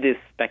 And we did this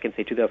back in,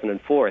 say,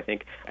 2004, I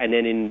think. And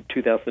then in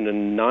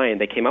 2009,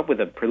 they came up with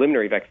a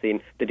preliminary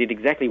vaccine that did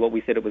exactly what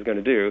we said it was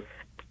going to do.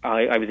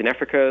 I was in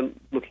Africa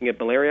looking at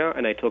malaria,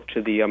 and I talked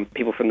to the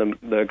people from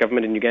the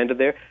government in Uganda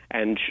there,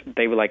 and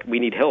they were like, we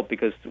need help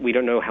because we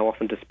don't know how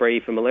often to spray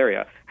for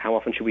malaria. How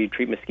often should we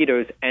treat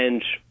mosquitoes?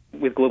 And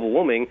with global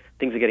warming,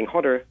 things are getting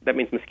hotter. That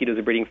means mosquitoes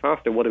are breeding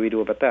faster. What do we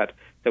do about that?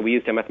 So we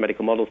used our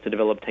mathematical models to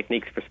develop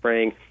techniques for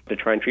spraying to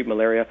try and treat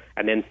malaria,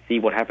 and then see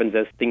what happens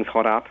as things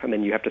hot up, and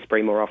then you have to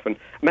spray more often.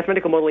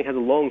 Mathematical modeling has a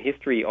long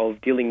history of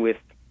dealing with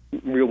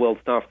real-world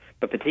stuff,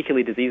 but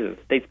particularly diseases.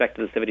 It dates back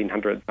to the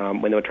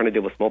 1700s when they were trying to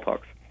deal with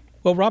smallpox.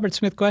 Well, Robert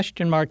Smith,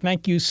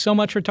 thank you so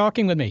much for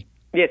talking with me.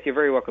 Yes, you're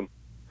very welcome.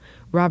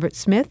 Robert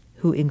Smith,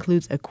 who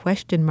includes a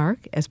question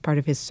mark as part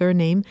of his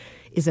surname,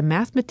 is a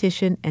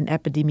mathematician and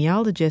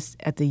epidemiologist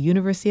at the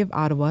University of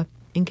Ottawa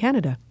in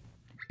Canada.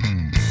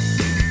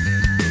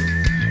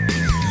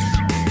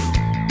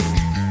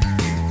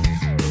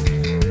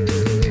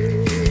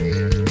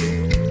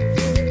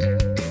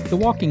 The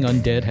Walking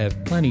Undead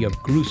have plenty of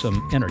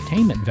gruesome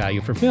entertainment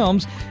value for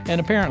films, and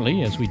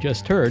apparently, as we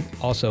just heard,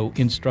 also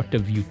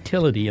instructive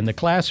utility in the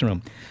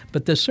classroom.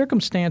 But the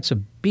circumstance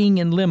of being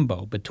in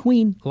limbo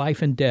between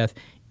life and death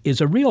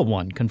is a real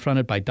one,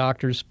 confronted by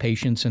doctors,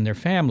 patients, and their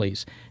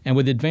families. And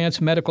with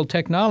advanced medical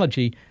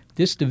technology,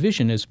 this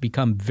division has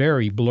become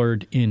very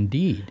blurred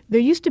indeed.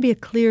 There used to be a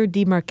clear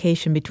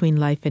demarcation between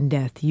life and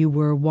death. You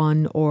were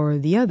one or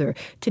the other.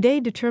 Today,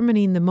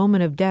 determining the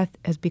moment of death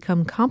has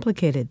become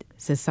complicated,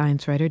 says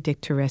science writer Dick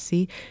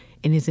Teresi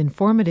in his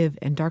informative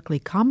and darkly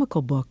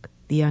comical book,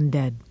 The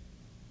Undead.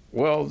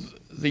 Well,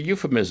 the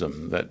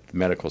euphemism that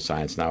medical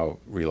science now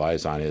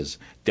relies on is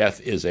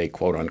death is a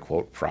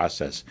quote-unquote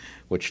process,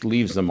 which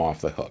leaves them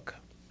off the hook.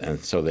 And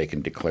so they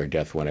can declare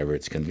death whenever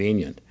it's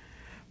convenient.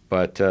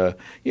 But,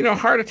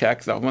 heart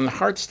attack, when the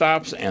heart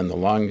stops and the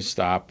lungs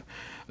stop,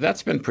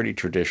 that's been pretty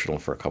traditional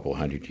for a couple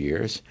hundred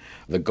years.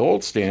 The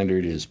gold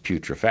standard is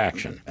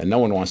putrefaction, and no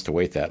one wants to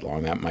wait that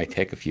long. That might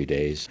take a few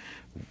days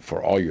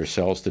for all your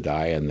cells to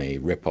die, and they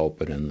rip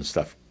open and the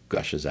stuff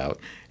gushes out,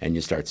 and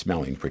you start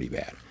smelling pretty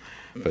bad.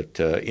 But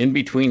in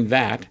between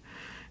that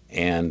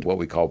and what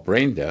we call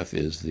brain death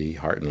is the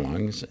heart and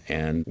lungs,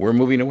 and we're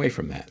moving away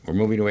from that. We're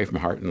moving away from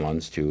heart and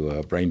lungs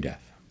to brain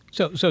death.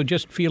 So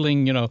just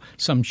feeling,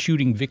 some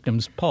shooting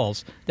victim's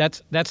pulse,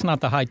 that's not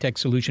the high-tech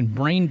solution.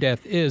 Brain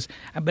death is.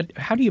 But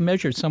how do you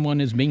measure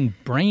someone as being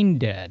brain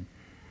dead?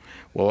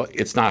 Well,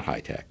 it's not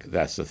high-tech.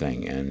 That's the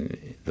thing.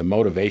 And the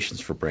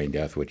motivations for brain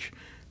death, which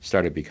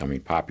started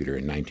becoming popular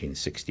in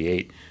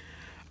 1968,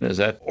 is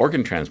that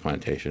organ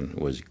transplantation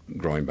was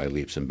growing by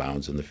leaps and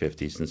bounds in the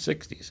 50s and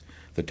 60s.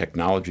 The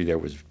technology there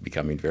was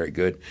becoming very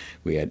good.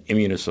 We had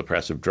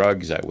immunosuppressive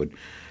drugs that would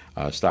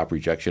stop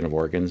rejection of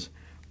organs.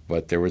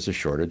 But there was a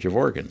shortage of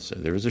organs.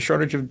 There was a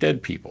shortage of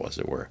dead people, as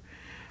it were.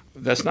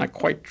 That's not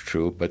quite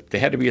true, but they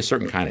had to be a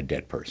certain kind of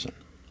dead person.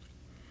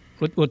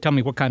 Well, tell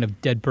me, what kind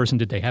of dead person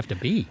did they have to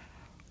be?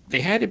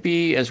 They had to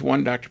be, as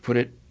one doctor put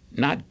it,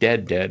 not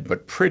dead,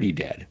 but pretty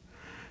dead.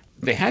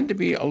 They had to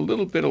be a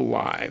little bit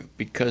alive,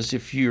 because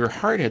if your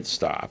heart had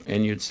stopped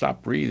and you'd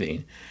stopped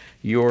breathing,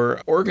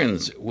 your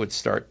organs would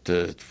start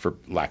to, for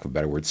lack of a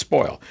better word,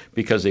 spoil,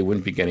 because they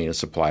wouldn't be getting a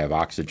supply of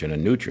oxygen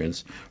and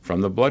nutrients from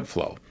the blood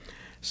flow.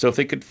 So if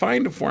they could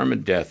find a form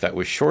of death that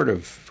was short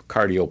of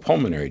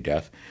cardiopulmonary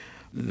death,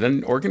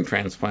 then organ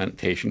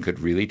transplantation could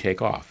really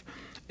take off.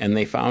 And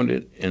they found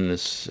it in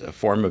this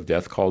form of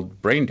death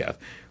called brain death,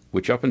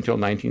 which up until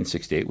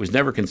 1968 was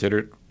never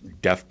considered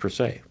death per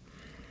se.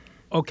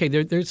 Okay,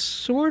 they're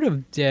sort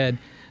of dead,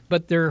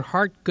 but their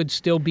heart could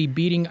still be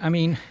beating. I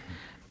mean,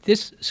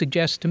 this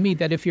suggests to me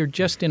that if you're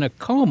just in a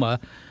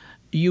coma,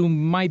 you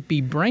might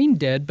be brain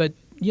dead, but,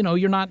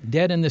 you're not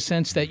dead in the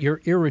sense that you're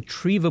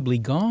irretrievably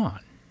gone.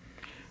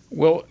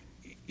 Well,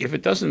 if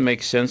it doesn't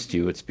make sense to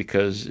you, it's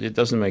because it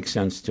doesn't make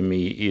sense to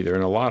me either,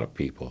 and a lot of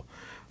people.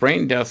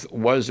 Brain death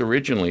was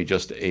originally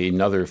just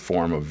another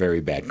form of very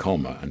bad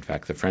coma. In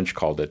fact, the French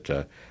called it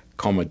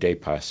coma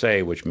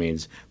dépassé, which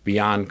means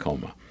beyond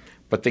coma.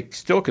 But they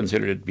still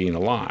considered it being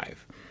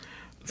alive.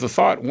 The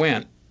thought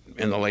went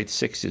in the late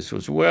 60s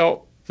was,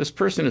 well, this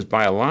person is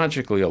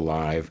biologically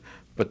alive,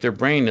 but their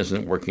brain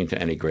isn't working to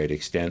any great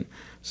extent,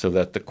 so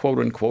that the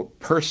quote-unquote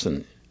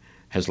person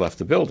has left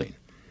the building.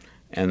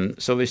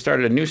 And so they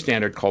started a new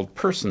standard called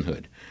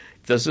personhood.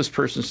 Does this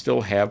person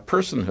still have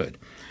personhood?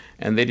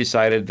 And they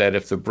decided that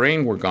if the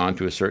brain were gone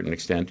to a certain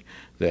extent,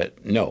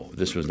 that no,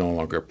 this was no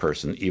longer a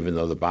person, even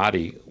though the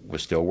body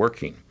was still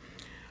working.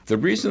 The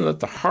reason that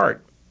the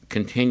heart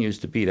continues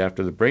to beat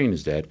after the brain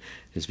is dead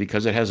is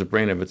because it has a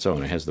brain of its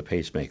own. It has the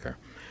pacemaker.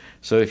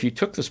 So if you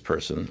took this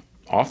person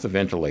off the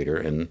ventilator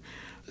and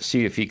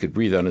see if he could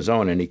breathe on his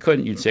own, and he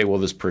couldn't, you'd say, well,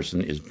 this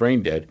person is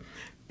brain dead.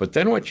 But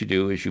then what you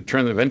do is you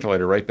turn the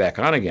ventilator right back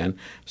on again,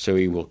 so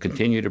he will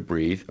continue to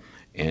breathe,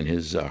 and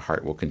his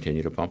heart will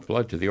continue to pump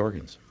blood to the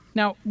organs.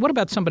 Now, what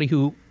about somebody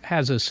who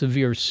has a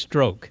severe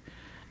stroke,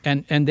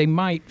 and they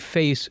might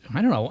face,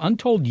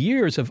 untold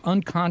years of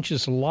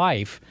unconscious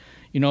life,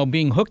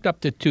 being hooked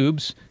up to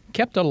tubes,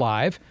 kept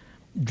alive,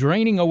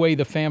 draining away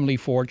the family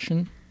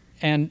fortune,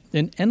 and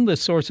an endless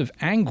source of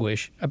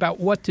anguish about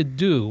what to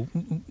do?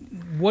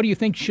 What do you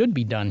think should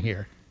be done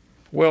here?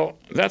 Well,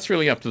 that's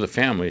really up to the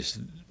families.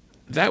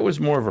 That was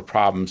more of a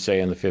problem, say,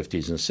 in the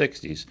 50s and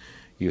 60s.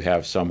 You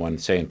have someone,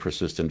 say, in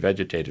persistent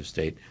vegetative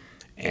state,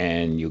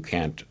 and you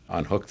can't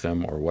unhook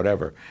them or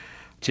whatever.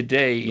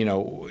 Today,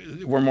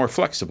 we're more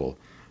flexible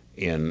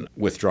in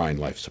withdrawing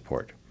life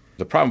support.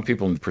 The problem with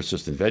people in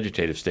persistent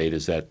vegetative state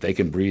is that they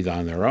can breathe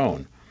on their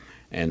own.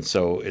 And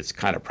so it's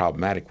kind of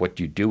problematic. What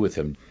do you do with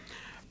them?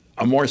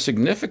 A more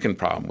significant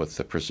problem with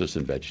the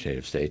persistent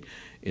vegetative state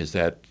is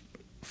that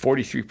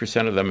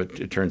 43% of them,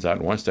 it turns out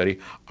in one study,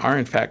 are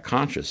in fact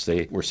conscious.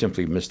 They were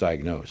simply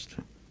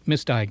misdiagnosed.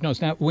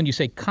 Misdiagnosed. Now, when you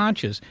say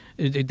conscious,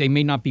 they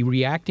may not be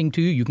reacting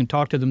to you. You can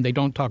talk to them. They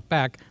don't talk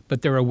back,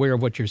 but they're aware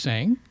of what you're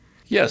saying?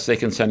 Yes, they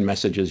can send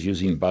messages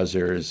using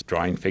buzzers,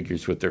 drawing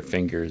figures with their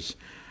fingers.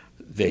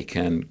 They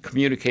can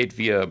communicate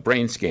via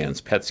brain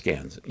scans, PET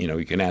scans.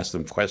 You can ask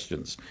them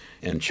questions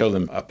and show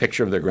them a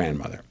picture of their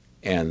grandmother.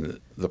 And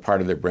the part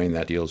of their brain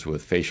that deals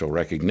with facial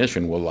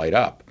recognition will light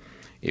up.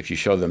 If you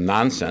show them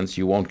nonsense,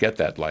 you won't get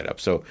that light up.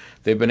 So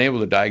they've been able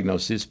to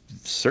diagnose these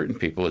certain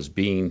people as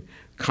being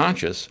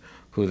conscious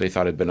who they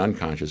thought had been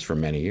unconscious for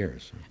many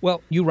years.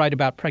 Well, you write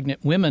about pregnant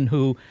women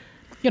who,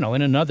 in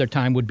another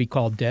time would be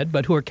called dead,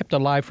 but who are kept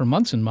alive for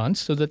months and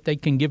months so that they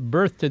can give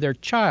birth to their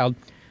child.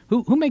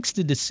 Who makes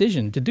the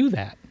decision to do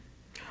that?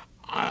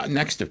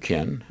 Next of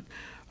kin.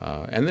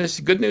 And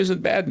there's good news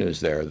and bad news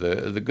there.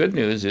 The good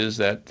news is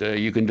that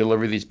you can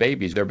deliver these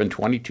babies. There have been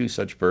 22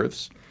 such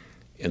births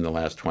in the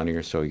last 20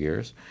 or so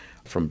years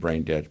from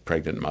brain-dead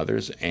pregnant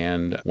mothers.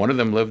 And one of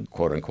them lived,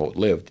 quote-unquote,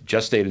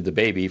 gestated the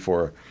baby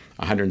for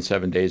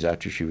 107 days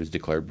after she was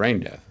declared brain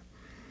dead.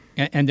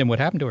 And then what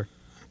happened to her?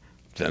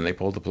 Then they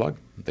pulled the plug.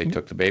 They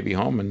took the baby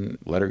home and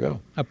let her go.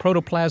 A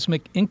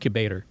protoplasmic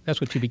incubator.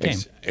 That's what she became.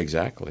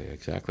 Exactly.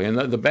 And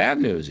the bad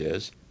news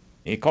is,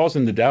 it calls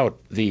into doubt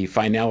the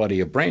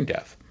finality of brain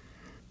death.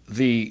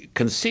 The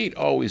conceit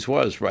always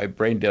was by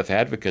brain death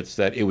advocates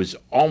that it was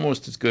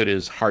almost as good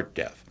as heart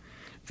death.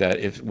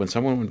 That when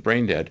someone went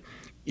brain dead,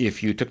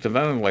 if you took the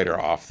ventilator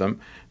off them,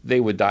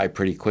 they would die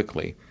pretty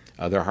quickly.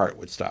 Their heart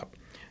would stop.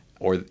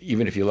 Or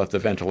even if you left the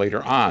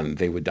ventilator on,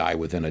 they would die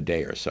within a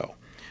day or so.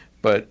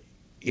 But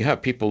you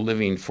have people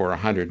living for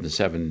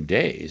 107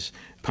 days,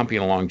 pumping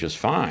along just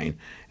fine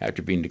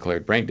after being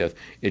declared brain death.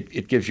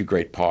 It gives you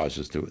great pause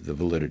as to the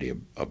validity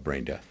of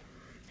brain death.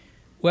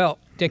 Well,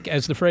 Dick,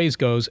 as the phrase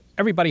goes,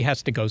 everybody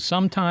has to go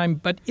sometime,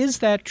 but is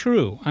that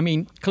true? I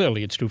mean,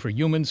 clearly it's true for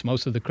humans,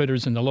 most of the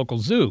critters in the local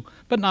zoo,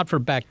 but not for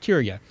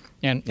bacteria.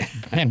 And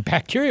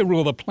bacteria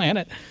rule the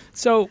planet.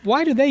 So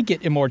why do they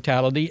get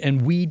immortality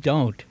and we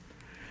don't?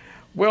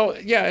 Well,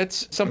 yeah,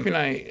 it's something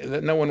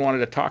that no one wanted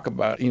to talk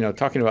about.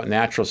 Talking about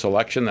natural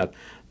selection, that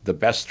the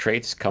best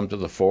traits come to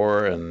the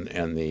fore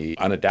and the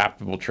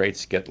unadaptable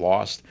traits get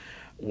lost.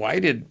 Why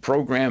did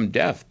programmed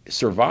death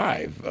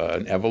survive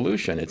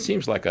evolution? It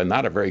seems like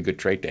not a very good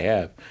trait to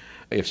have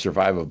if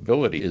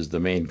survivability is the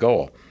main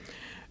goal.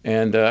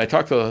 And I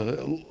talked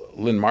to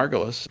Lynn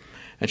Margulis,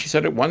 and she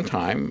said at one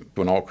time,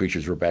 when all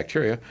creatures were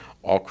bacteria,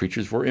 all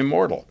creatures were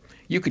immortal.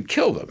 You could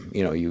kill them.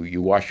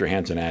 You wash your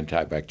hands in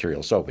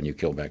antibacterial soap and you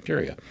kill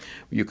bacteria.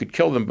 You could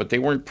kill them, but they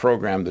weren't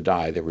programmed to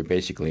die. They were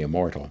basically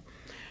immortal.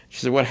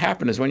 She said what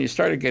happened is when you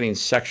started getting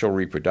sexual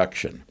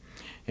reproduction,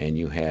 and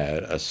you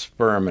had a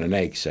sperm and an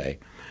egg, say,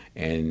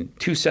 and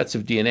two sets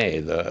of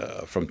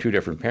DNA from two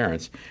different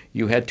parents,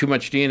 you had too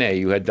much DNA.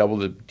 You had double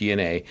the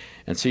DNA,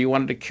 and so you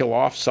wanted to kill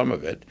off some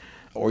of it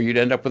Or you'd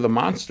end up with a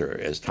monster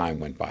as time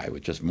went by,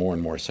 with just more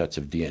and more sets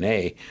of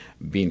DNA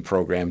being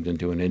programmed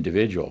into an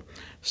individual.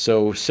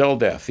 So cell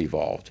death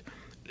evolved.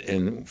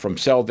 And from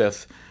cell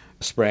death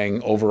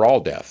sprang overall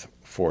death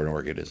for an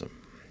organism.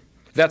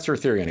 That's her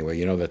theory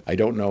anyway, that I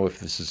don't know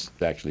if this has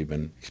actually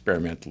been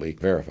experimentally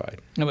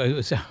verified. Well,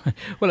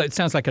 it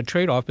sounds like a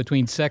trade-off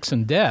between sex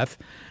and death.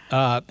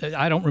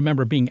 I don't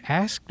remember being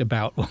asked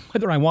about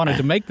whether I wanted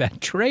to make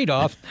that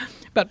trade-off,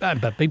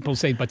 but people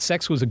say, but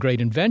sex was a great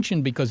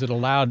invention because it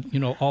allowed,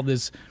 all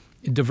this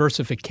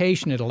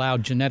diversification. It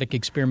allowed genetic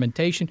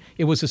experimentation.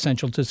 It was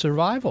essential to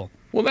survival.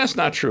 Well, that's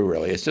not true,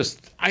 really. It's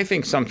just, I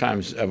think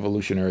sometimes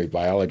evolutionary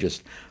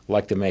biologists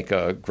like to make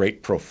a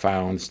great,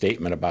 profound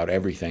statement about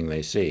everything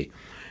they see.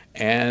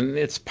 And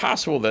it's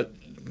possible that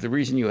the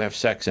reason you have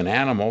sex in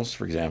animals,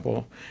 for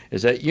example,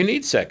 is that you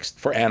need sex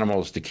for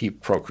animals to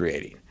keep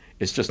procreating.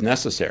 It's just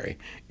necessary.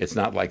 It's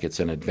not like it's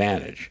an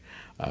advantage.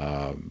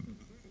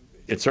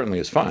 It certainly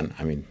is fun.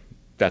 I mean,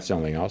 that's the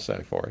only thing I'll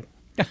say for it.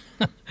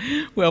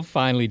 Well,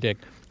 finally, Dick,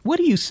 what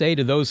do you say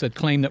to those that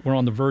claim that we're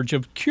on the verge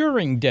of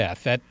curing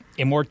death, that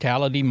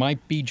immortality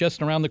might be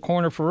just around the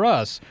corner for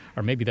us?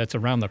 Or maybe that's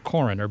around the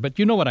coroner, but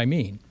you know what I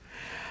mean.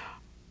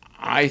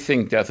 I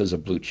think death is a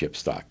blue chip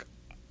stock.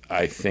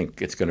 I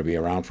think it's going to be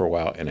around for a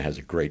while, and it has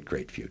a great,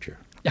 great future.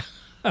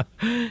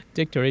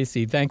 Dick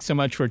Teresi, thanks so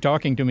much for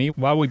talking to me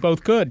while we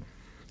both could.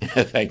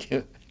 Thank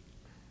you.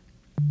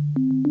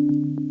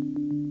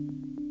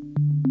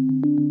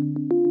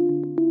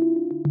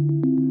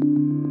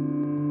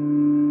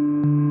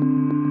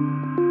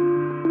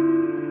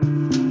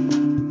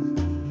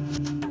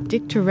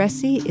 Dick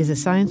Teresi is a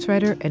science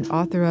writer and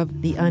author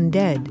of The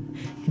Undead.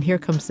 And here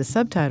comes the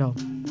subtitle,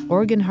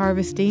 Organ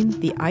Harvesting,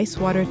 the Ice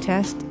Water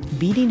Test,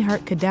 Beating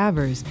Heart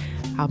Cadavers,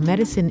 How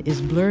Medicine is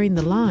Blurring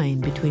the Line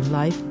Between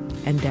Life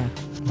and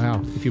Death.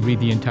 Wow, if you read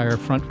the entire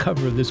front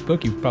cover of this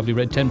book, you've probably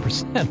read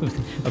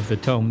 10% of the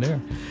tome there.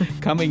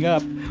 Coming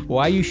up,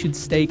 why you should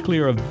stay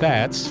clear of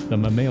bats, the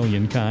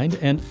mammalian kind,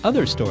 and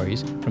other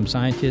stories from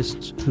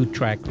scientists who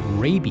track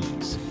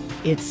rabies.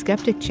 It's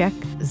Skeptic Check,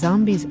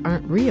 Zombies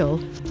Aren't Real,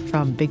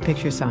 from Big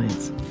Picture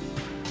Science.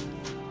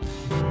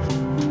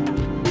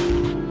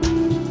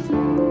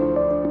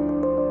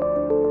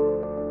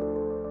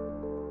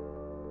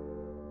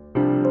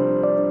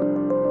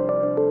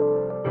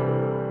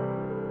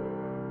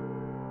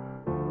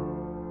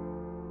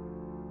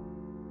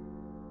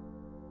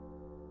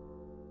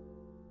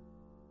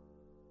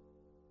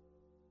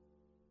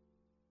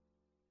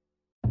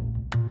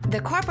 The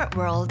corporate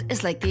world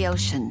is like the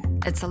ocean.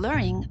 It's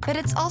alluring, but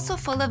it's also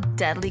full of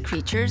deadly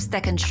creatures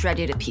that can shred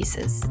you to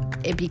pieces.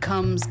 It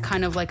becomes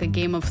kind of like a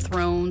Game of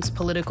Thrones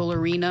political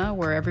arena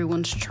where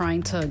everyone's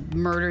trying to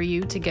murder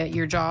you to get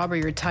your job or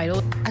your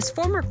title. As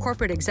former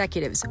corporate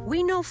executives,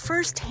 we know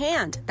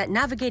firsthand that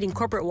navigating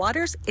corporate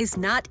waters is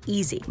not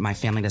easy. My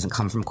family doesn't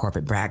come from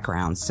corporate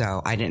background,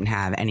 so I didn't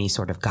have any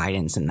sort of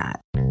guidance in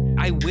that.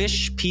 I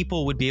wish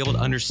people would be able to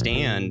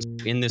understand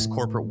in this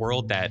corporate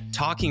world that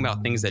talking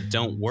about things that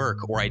don't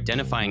work or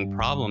identifying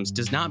problems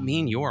does not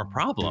mean you're a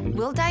problem.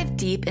 We'll dive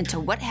deep into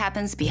what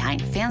happens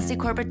behind fancy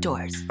corporate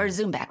doors or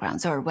Zoom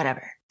backgrounds or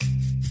whatever.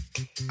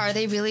 Are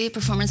they really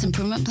performance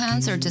improvement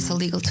plans or just a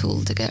legal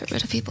tool to get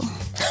rid of people?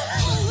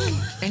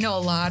 I know a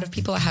lot of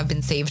people have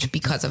been saved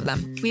because of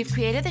them. We've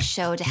created the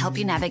show to help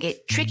you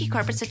navigate tricky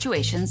corporate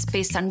situations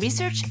based on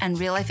research and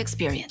real-life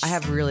experience. I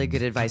have really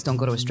good advice. Don't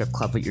go to a strip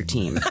club with your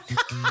team.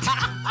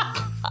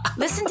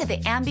 Listen to the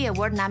Ambie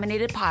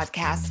Award-nominated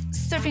podcast,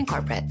 Surfing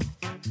Corporate.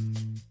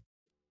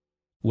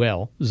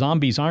 Well,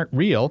 zombies aren't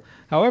real.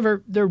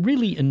 However, they're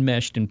really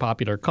enmeshed in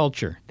popular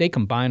culture. They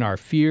combine our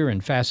fear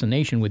and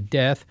fascination with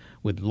death,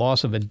 with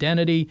loss of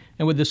identity,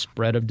 and with the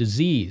spread of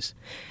disease.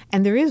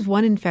 And there is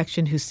one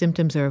infection whose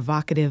symptoms are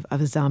evocative of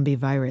a zombie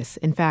virus.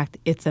 In fact,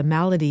 it's a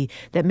malady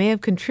that may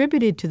have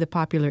contributed to the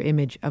popular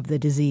image of the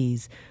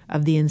disease,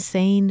 of the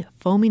insane,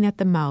 foaming at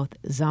the mouth,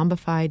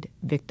 zombified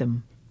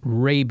victim.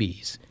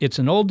 Rabies. It's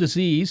an old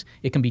disease.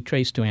 It can be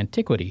traced to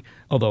antiquity,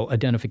 although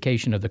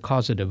identification of the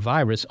causative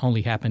virus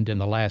only happened in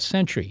the last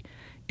century.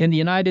 In the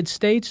United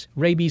States,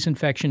 rabies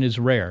infection is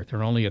rare.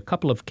 There are only a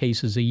couple of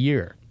cases a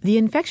year. The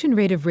infection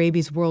rate of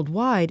rabies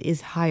worldwide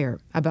is higher.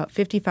 About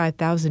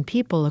 55,000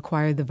 people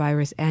acquire the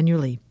virus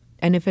annually.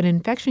 And if an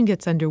infection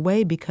gets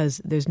underway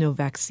because there's no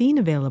vaccine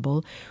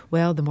available,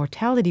 well, the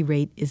mortality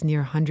rate is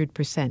near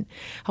 100%.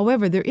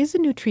 However, there is a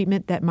new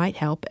treatment that might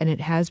help, and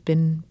it has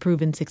been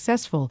proven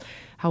successful.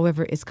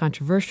 However, it's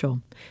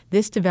controversial.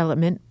 This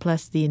development,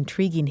 plus the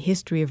intriguing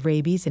history of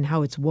rabies and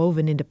how it's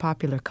woven into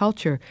popular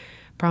culture,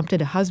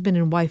 prompted a husband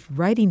and wife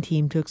writing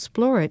team to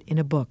explore it in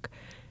a book.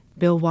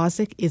 Bill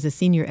Wasik is a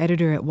senior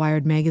editor at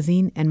Wired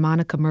magazine, and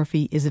Monica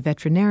Murphy is a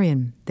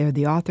veterinarian. They're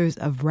the authors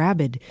of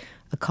Rabid,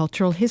 a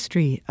cultural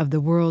history of the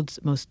world's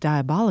most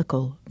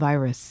diabolical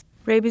virus.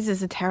 Rabies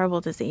is a terrible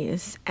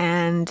disease,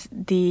 and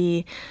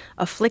the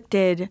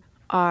afflicted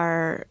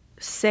are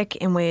sick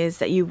in ways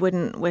that you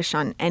wouldn't wish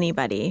on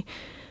anybody.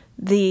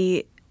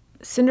 The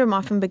syndrome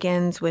often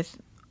begins with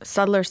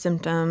subtler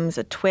symptoms,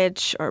 a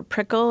twitch or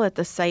prickle at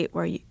the site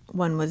where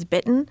one was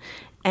bitten,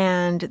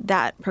 and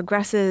that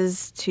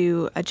progresses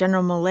to a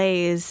general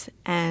malaise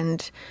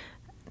and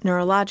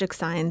neurologic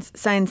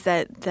signs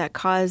that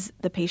cause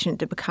the patient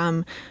to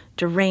become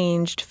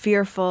deranged,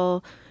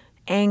 fearful,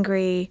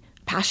 angry,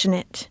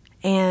 passionate.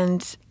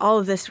 And all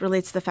of this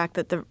relates to the fact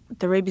that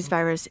the rabies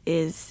virus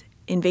is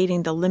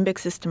invading the limbic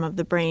system of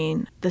the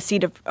brain, the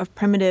seat of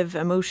primitive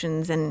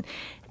emotions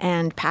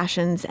and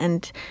passions,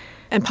 and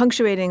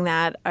punctuating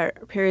that are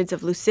periods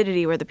of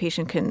lucidity where the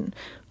patient can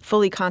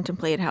fully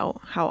contemplate how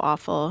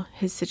awful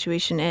his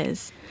situation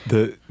is.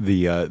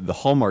 The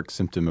hallmark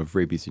symptom of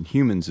rabies in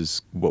humans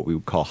is what we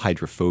would call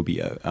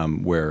hydrophobia,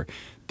 where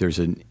there's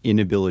an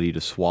inability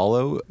to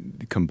swallow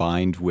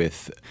combined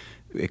with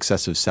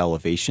excessive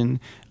salivation,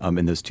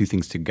 and those two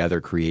things together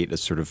create a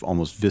sort of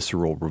almost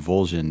visceral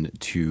revulsion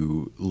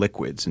to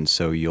liquids. And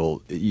so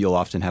you'll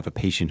often have a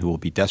patient who will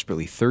be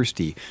desperately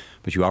thirsty,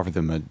 but you offer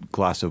them a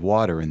glass of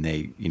water and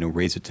they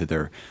raise it to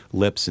their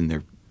lips and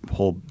their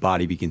whole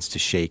body begins to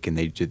shake, and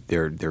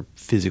they're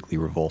physically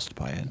revulsed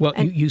by it. Well,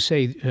 you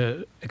say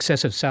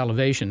excessive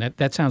salivation.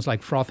 That sounds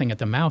like frothing at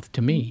the mouth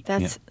to me.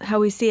 That's how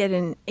we see it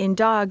in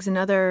dogs and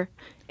other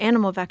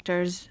animal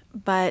vectors.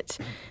 But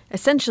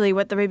essentially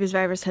what the rabies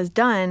virus has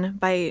done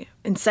by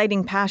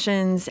inciting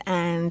passions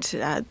and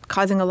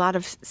causing a lot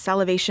of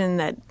salivation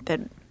that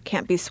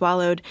can't be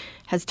swallowed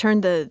has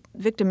turned the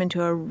victim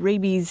into a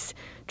rabies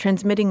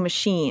transmitting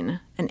machine,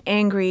 an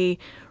angry,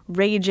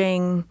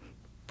 raging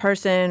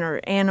person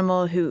or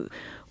animal who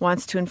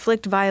wants to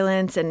inflict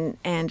violence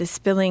and is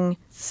spilling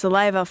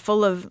saliva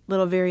full of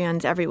little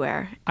virions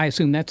everywhere. I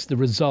assume that's the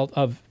result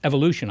of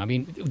evolution. I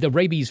mean, the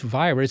rabies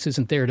virus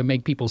isn't there to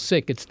make people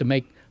sick. It's to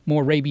make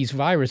more rabies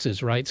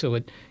viruses, right? So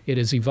it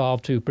has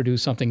evolved to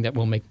produce something that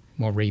will make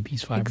more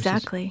rabies viruses.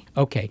 Exactly.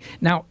 Okay.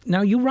 Now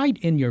you write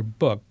in your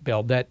book,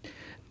 Bill, that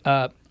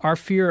our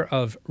fear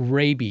of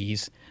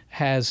rabies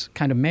has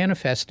kind of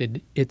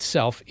manifested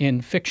itself in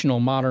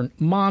fictional modern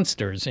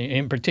monsters,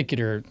 in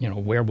particular,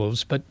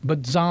 werewolves, but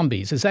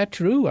zombies. Is that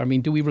true? I mean,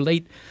 do we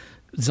relate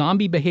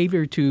zombie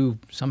behavior to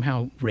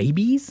somehow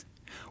rabies?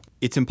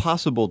 It's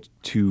impossible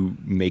to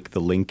make the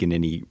link in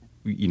any,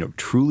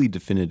 truly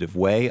definitive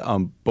way.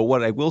 But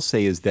what I will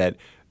say is that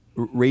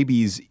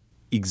rabies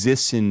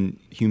exists in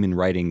human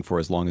writing for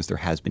as long as there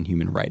has been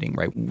human writing,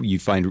 right? You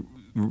find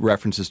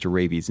references to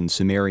rabies in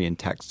Sumerian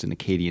texts and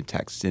Akkadian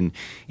texts in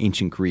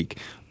ancient Greek.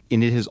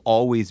 And it has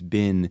always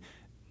been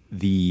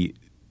the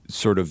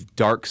sort of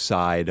dark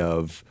side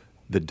of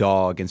the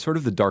dog and sort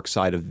of the dark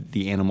side of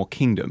the animal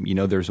kingdom.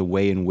 There's a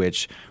way in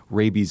which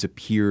rabies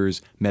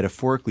appears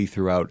metaphorically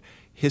throughout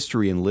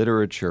history and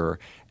literature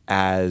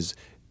as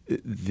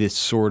this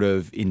sort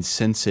of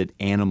insensate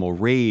animal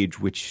rage,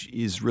 which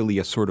is really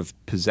a sort of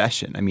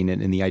possession. I mean,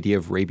 and the idea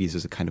of rabies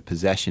as a kind of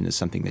possession is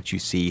something that you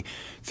see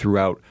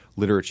throughout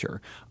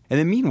literature. And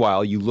then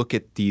meanwhile, you look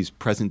at these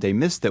present-day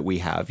myths that we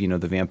have,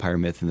 the vampire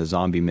myth and the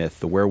zombie myth,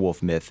 the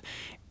werewolf myth,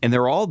 and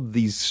they're all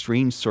these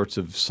strange sorts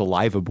of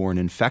saliva-borne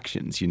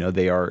infections.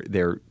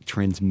 They're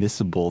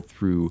transmissible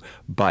through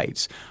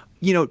bites.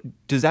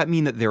 Does that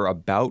mean that they're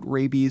about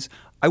rabies?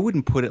 I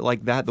wouldn't put it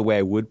like that. The way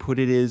I would put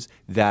it is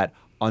that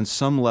on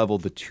some level,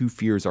 the two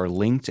fears are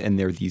linked, and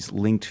they're these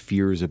linked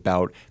fears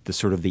about the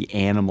sort of the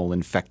animal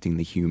infecting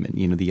the human.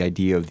 The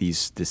idea of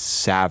this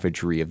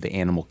savagery of the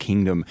animal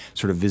kingdom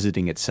sort of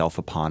visiting itself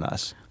upon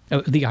us.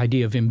 The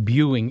idea of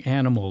imbuing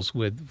animals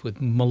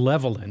with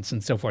malevolence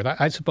and so forth,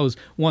 I suppose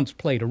once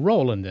played a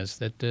role in this,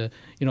 that,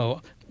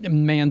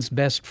 man's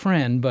best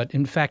friend, but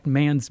in fact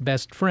man's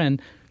best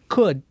friend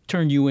could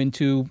turn you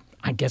into,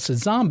 I guess, a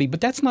zombie.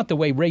 But that's not the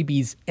way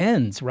rabies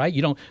ends, right?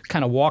 You don't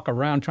kind of walk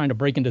around trying to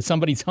break into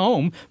somebody's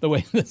home the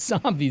way the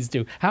zombies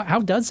do. How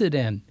does it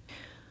end?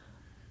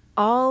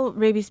 All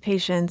rabies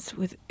patients,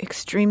 with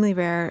extremely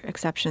rare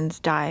exceptions,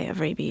 die of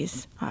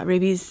rabies.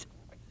 Rabies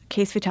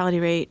case fatality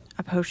rate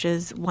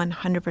approaches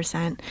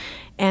 100%,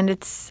 and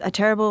it's a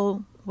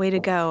terrible way to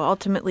go.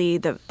 Ultimately,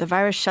 the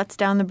virus shuts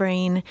down the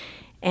brain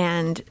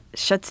and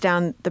shuts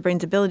down the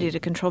brain's ability to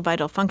control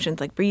vital functions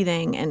like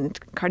breathing and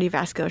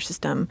cardiovascular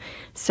system.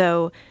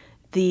 So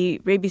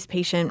the rabies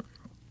patient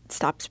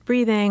stops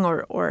breathing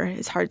or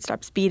his heart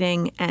stops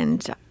beating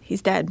and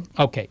he's dead.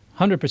 Okay,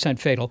 100%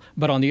 fatal.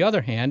 But on the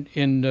other hand,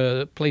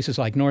 in places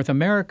like North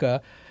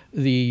America,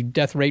 the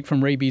death rate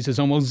from rabies is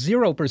almost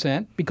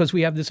 0% because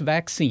we have this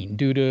vaccine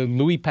due to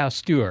Louis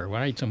Pasteur,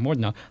 right? So more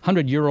than a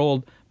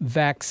 100-year-old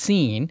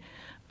vaccine.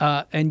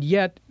 And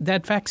yet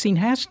that vaccine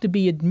has to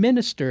be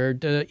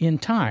administered in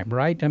time,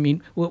 right? I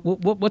mean,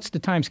 what's the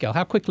time scale?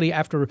 How quickly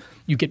after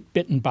you get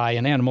bitten by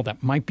an animal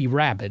that might be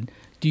rabid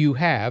do you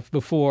have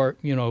before,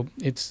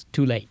 it's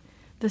too late?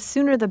 The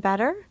sooner the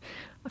better.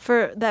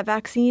 For that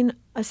vaccine,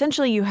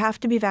 essentially you have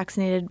to be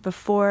vaccinated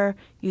before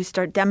you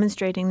start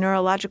demonstrating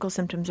neurological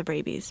symptoms of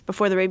rabies,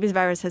 before the rabies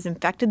virus has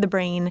infected the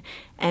brain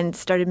and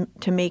started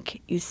to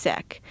make you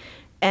sick.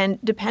 And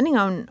depending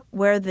on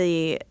where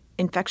the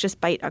infectious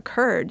bite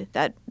occurred,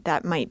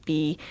 that might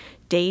be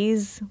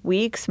days,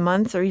 weeks,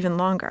 months, or even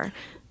longer.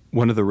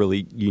 One of the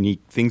really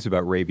unique things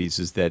about rabies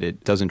is that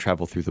it doesn't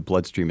travel through the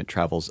bloodstream. It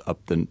travels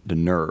up the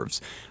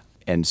nerves.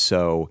 And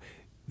so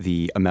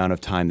the amount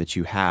of time that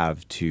you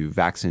have to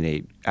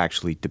vaccinate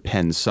actually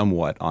depends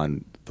somewhat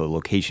on the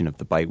location of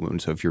the bite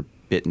wound. So if you're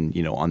bitten,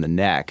 on the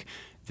neck,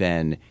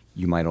 then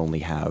you might only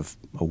have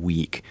a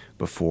week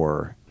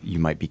before you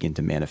might begin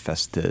to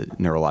manifest the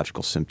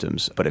neurological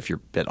symptoms. But if you're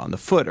bit on the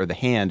foot or the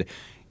hand,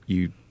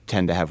 you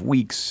tend to have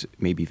weeks,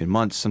 maybe even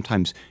months.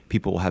 Sometimes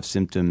people will have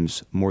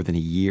symptoms more than a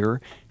year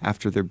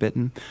after they're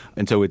bitten.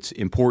 And so it's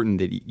important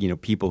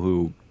that, people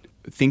who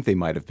think they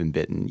might have been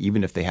bitten,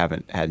 even if they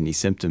haven't had any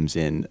symptoms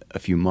in a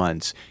few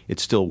months,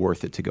 it's still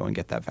worth it to go and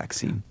get that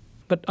vaccine.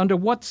 But under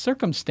what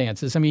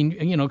circumstances? I mean,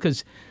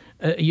 because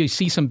you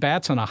see some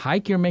bats on a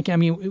hike you're making. I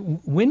mean,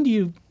 when do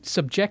you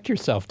subject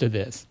yourself to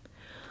this?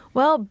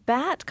 Well,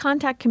 bat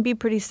contact can be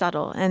pretty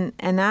subtle, and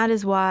that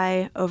is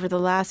why over the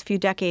last few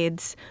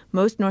decades,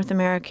 most North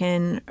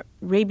American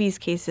rabies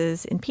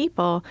cases in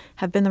people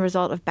have been the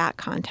result of bat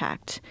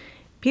contact.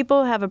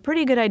 People have a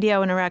pretty good idea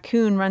when a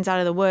raccoon runs out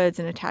of the woods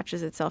and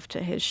attaches itself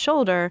to his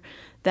shoulder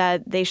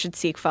that they should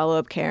seek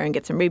follow-up care and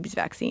get some rabies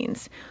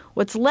vaccines.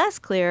 What's less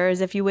clear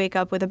is if you wake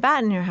up with a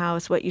bat in your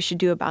house, what you should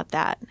do about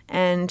that.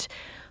 And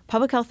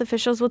public health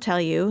officials will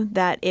tell you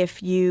that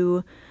if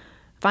you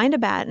find a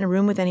bat in a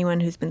room with anyone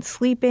who's been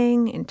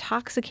sleeping,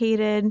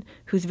 intoxicated,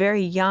 who's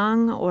very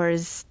young or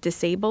is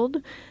disabled,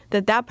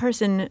 that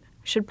person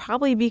should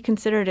probably be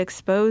considered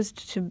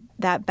exposed to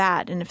that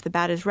bat. And if the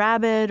bat is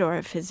rabid or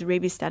if his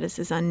rabies status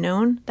is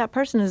unknown, that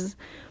person is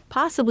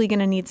possibly going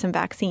to need some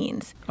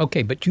vaccines.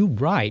 Okay, but you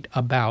write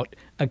about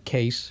a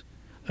case,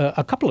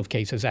 a couple of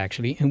cases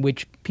actually, in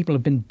which people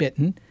have been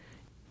bitten.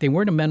 They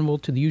weren't amenable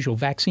to the usual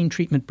vaccine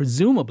treatment,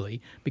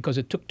 presumably because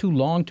it took too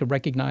long to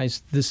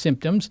recognize the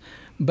symptoms.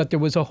 But there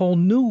was a whole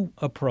new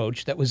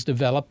approach that was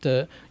developed,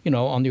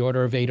 on the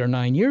order of 8 or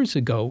 9 years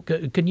ago.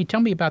 Can you tell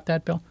me about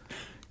that, Bill?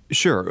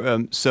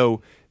 Sure.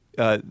 So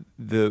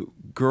the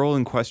girl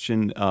in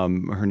question,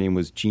 her name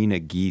was Gina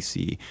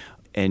Giese,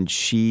 and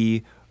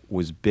she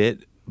was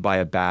bit by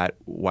a bat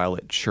while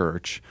at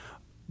church,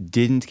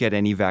 didn't get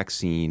any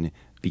vaccine,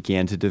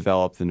 began to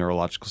develop the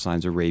neurological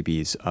signs of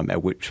rabies,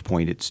 at which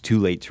point it's too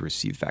late to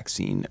receive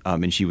vaccine.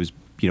 And she was,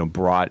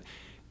 brought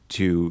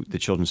to the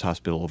Children's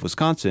Hospital of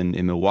Wisconsin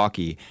in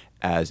Milwaukee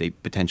as a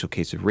potential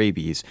case of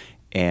rabies.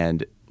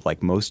 And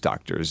like most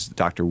doctors,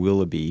 Dr.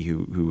 Willoughby,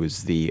 who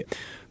was the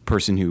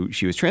person who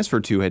she was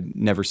transferred to, had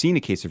never seen a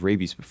case of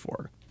rabies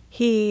before.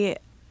 He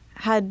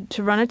had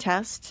to run a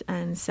test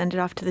and send it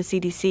off to the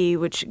CDC,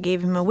 which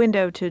gave him a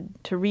window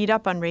to read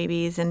up on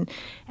rabies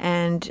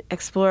and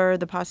explore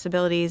the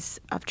possibilities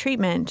of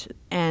treatment.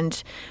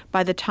 And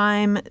by the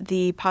time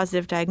the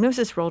positive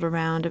diagnosis rolled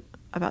around,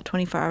 about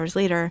 24 hours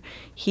later,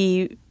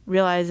 he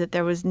realized that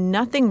there was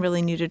nothing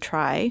really new to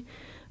try,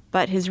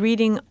 but his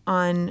reading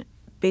on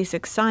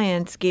basic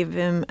science gave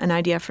him an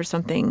idea for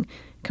something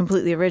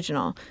completely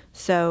original.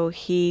 So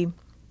he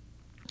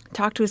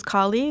talked to his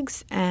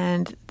colleagues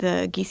and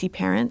the Giese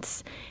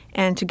parents,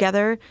 and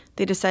together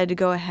they decided to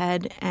go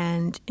ahead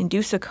and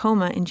induce a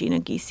coma in Gina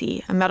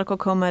Giese, a medical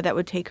coma that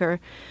would take her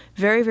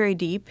very, very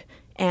deep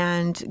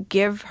and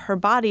give her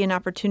body an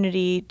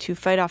opportunity to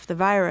fight off the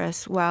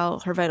virus while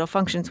her vital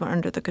functions were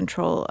under the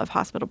control of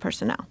hospital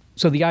personnel.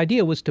 So the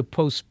idea was to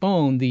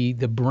postpone the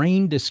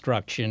brain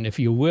destruction, if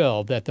you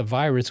will, that the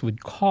virus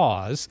would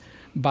cause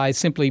by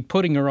simply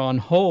putting her on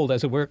hold,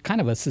 as it were,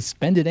 kind of a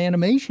suspended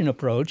animation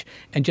approach,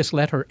 and just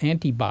let her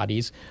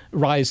antibodies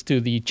rise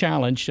to the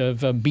challenge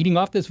of beating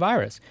off this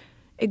virus.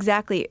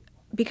 Exactly.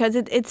 Because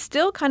it's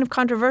still kind of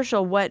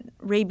controversial what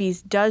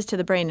rabies does to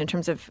the brain in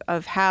terms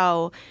of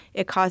how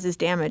it causes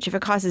damage, if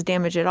it causes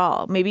damage at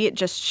all. Maybe it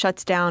just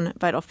shuts down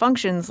vital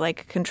functions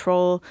like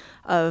control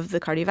of the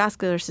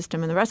cardiovascular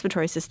system and the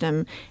respiratory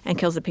system and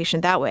kills the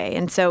patient that way.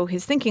 And so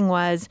his thinking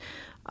was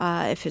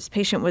if his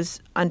patient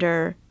was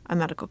under a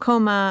medical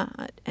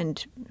coma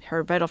and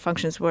her vital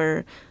functions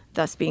were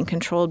thus being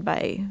controlled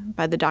by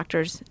the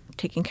doctors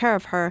taking care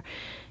of her,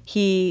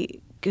 he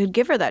could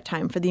give her that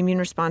time for the immune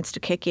response to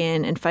kick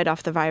in and fight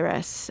off the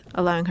virus,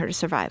 allowing her to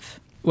survive.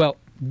 Well,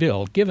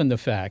 Bill, given the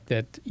fact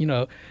that,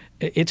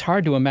 it's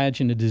hard to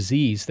imagine a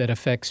disease that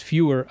affects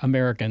fewer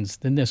Americans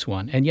than this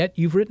one, and yet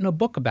you've written a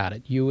book about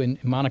it. You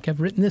and Monica have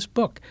written this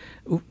book.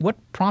 What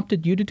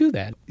prompted you to do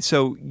that?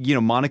 So,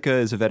 Monica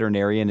is a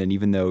veterinarian, and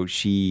even though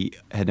she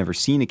had never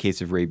seen a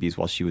case of rabies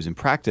while she was in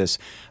practice,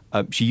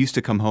 she used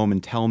to come home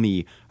and tell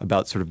me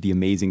about sort of the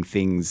amazing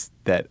things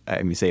that,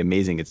 say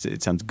amazing,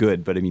 it sounds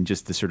good, but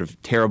just the sort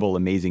of terrible,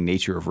 amazing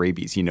nature of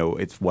rabies.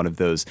 It's one of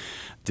those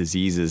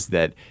diseases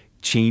that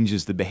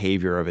changes the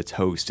behavior of its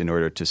host in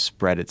order to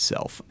spread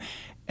itself.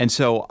 And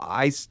so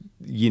I,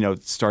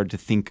 started to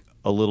think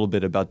a little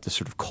bit about the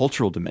sort of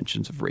cultural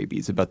dimensions of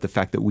rabies, about the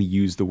fact that we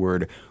use the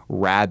word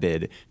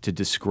rabid to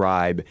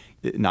describe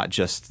not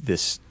just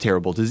this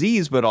terrible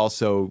disease, but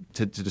also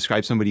to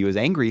describe somebody who is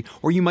angry,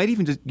 or you might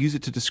even just use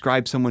it to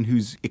describe someone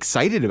who's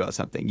excited about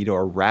something,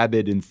 a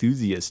rabid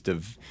enthusiast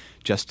of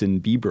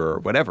Justin Bieber or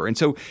whatever. And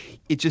so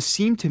it just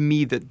seemed to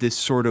me that this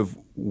sort of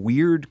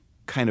weird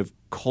kind of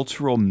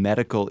cultural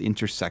medical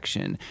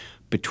intersection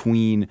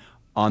between,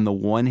 on the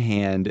one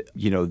hand,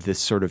 this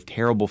sort of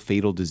terrible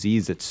fatal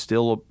disease that's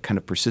still a kind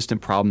of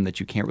persistent problem that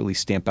you can't really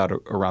stamp out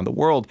around the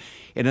world.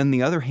 And on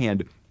the other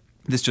hand,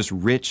 this just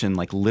rich and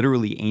like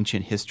literally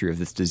ancient history of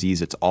this disease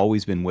that's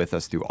always been with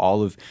us through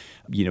all of,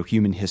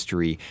 human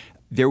history.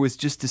 There was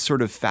just this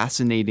sort of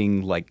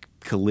fascinating like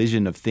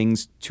collision of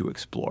things to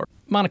explore.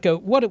 Monica,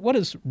 what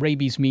does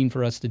rabies mean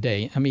for us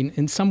today? I mean,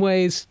 in some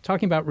ways,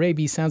 talking about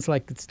rabies sounds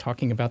like it's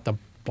talking about the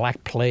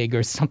Black Plague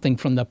or something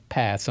from the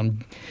past.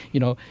 And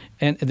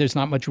there's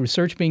not much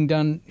research being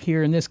done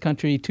here in this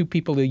country. 2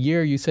 people a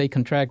year, you say,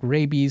 contract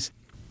rabies.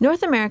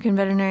 North American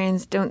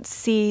veterinarians don't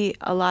see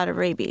a lot of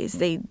rabies.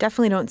 They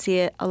definitely don't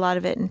see a lot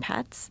of it in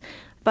pets.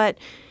 But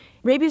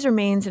rabies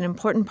remains an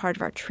important part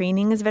of our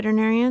training as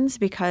veterinarians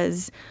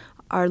because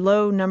our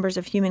low numbers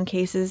of human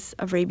cases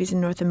of rabies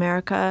in North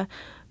America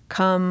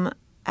come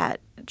at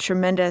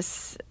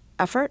tremendous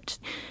effort.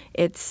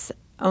 It's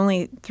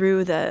only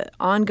through the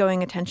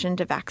ongoing attention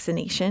to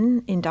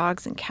vaccination in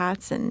dogs and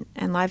cats and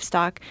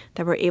livestock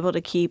that we're able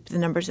to keep the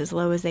numbers as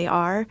low as they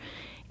are.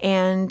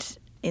 And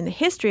in the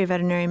history of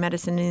veterinary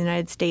medicine in the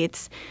United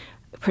States,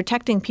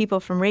 protecting people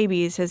from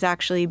rabies has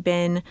actually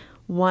been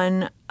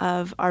one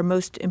of our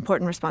most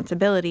important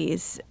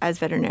responsibilities as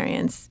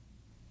veterinarians.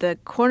 The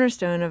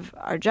cornerstone of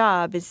our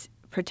job is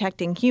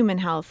protecting human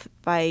health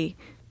by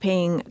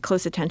paying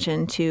close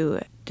attention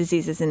to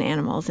diseases in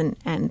animals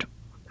and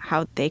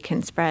how they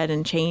can spread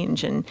and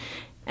change and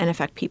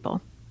affect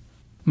people.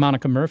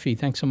 Monica Murphy,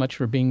 thanks so much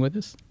for being with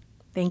us.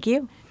 Thank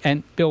you.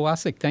 And Bill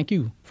Wasik, thank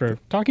you for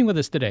talking with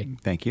us today.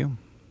 Thank you.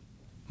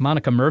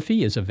 Monica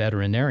Murphy is a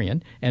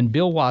veterinarian, and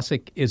Bill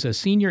Wasik is a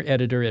senior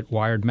editor at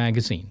Wired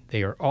magazine.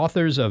 They are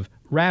authors of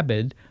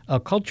Rabid, A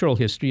Cultural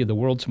History of the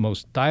World's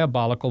Most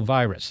Diabolical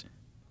Virus.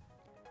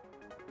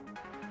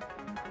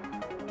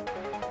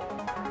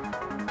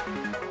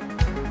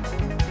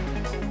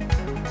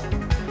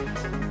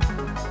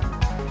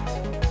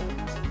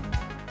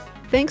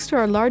 Thanks to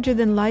our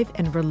larger-than-life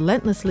and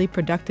relentlessly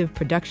productive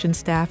production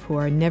staff who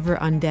are never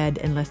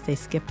undead unless they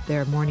skip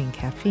their morning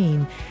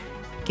caffeine,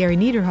 Gary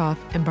Niederhoff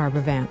and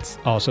Barbara Vance.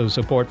 Also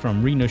support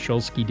from Rena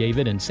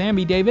Shulsky-David and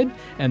Sammy David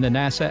and the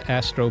NASA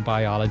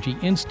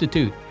Astrobiology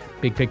Institute.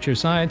 Big Picture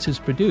Science is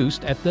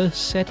produced at the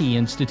SETI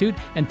Institute,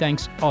 and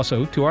thanks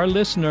also to our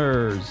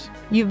listeners.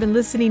 You've been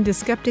listening to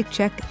Skeptic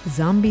Check,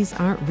 Zombies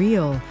Aren't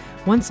Real.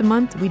 Once a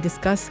month, we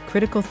discuss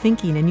critical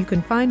thinking, and you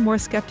can find more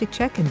Skeptic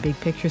Check and Big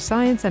Picture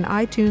Science on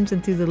iTunes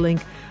and through the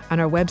link on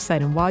our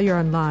website. And while you're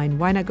online,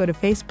 why not go to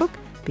Facebook,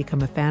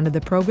 become a fan of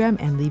the program,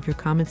 and leave your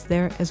comments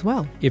there as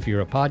well. If you're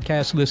a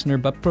podcast listener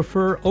but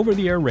prefer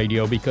over-the-air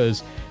radio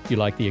because you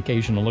like the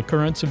occasional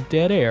occurrence of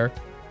dead air,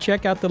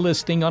 check out the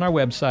listing on our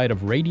website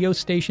of radio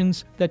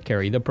stations that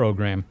carry the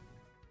program.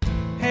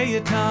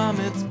 Hey, Tom,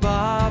 it's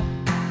Bob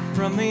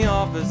from the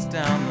office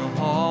down the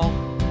hall.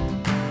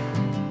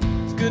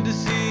 It's good to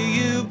see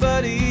you,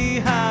 buddy.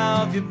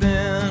 How have you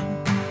been?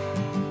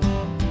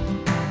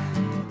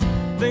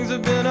 Things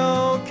have been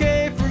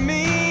okay for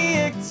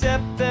me,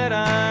 except that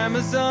I'm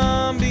a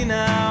zombie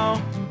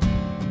now.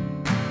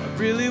 I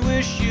really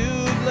wish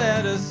you'd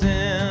let us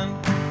in.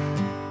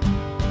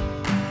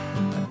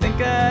 I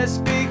think I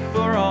speak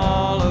for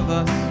all of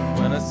us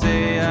when I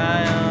say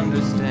I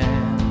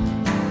understand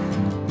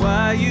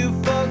why you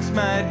folks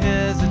might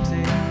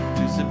hesitate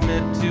to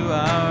submit to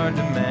our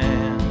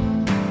demand.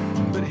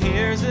 But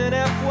here's an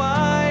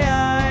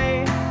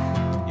FYI,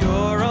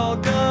 you're all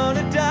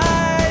gonna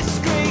die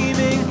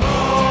screaming.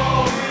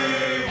 All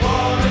we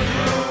wanna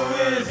do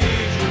is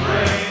eat your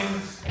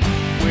brains.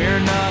 We're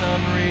not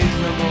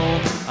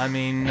unreasonable, I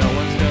mean no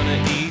one's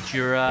gonna eat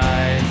your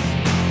eyes.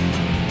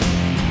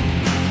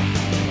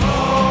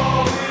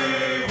 All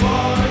we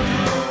wanna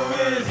do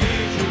is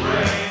eat your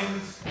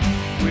brains.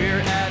 We're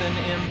at an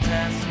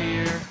impasse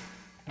here,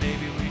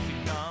 maybe we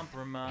should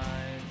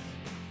compromise.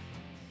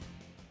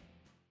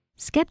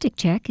 Skeptic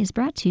Check is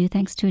brought to you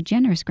thanks to a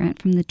generous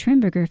grant from the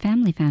Trimberger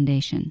Family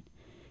Foundation.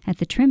 At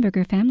the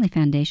Trimberger Family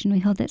Foundation, we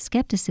hold that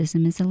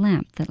skepticism is a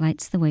lamp that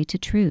lights the way to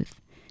truth.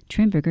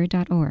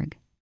 Trimberger.org.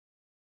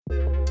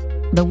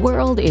 The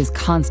world is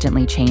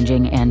constantly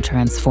changing and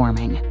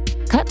transforming.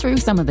 Cut through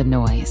some of the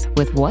noise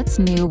with What's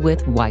New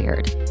with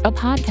Wired, a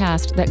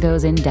podcast that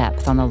goes in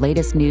depth on the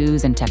latest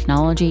news and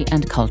technology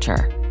and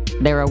culture.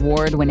 Their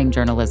award-winning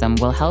journalism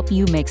will help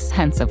you make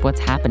sense of what's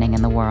happening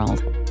in the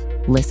world.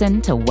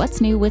 Listen to What's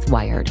New with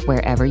Wired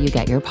wherever you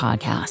get your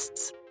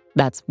podcasts.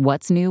 That's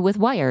What's New with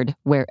Wired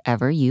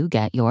wherever you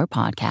get your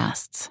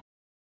podcasts.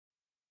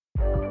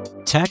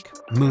 Tech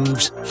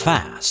moves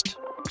fast,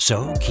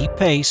 so keep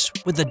pace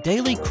with the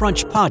Daily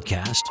Crunch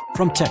podcast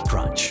from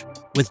TechCrunch.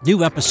 With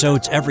new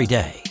episodes every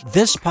day,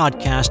 this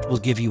podcast will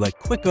give you a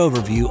quick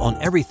overview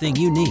on everything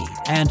you need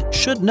and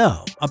should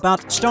know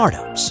about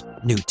startups,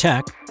 new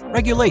tech,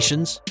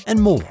 regulations,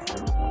 and more.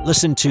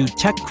 Listen to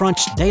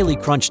TechCrunch Daily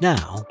Crunch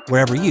now,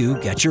 wherever you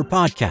get your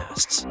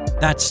podcasts.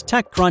 That's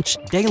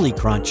TechCrunch Daily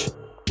Crunch,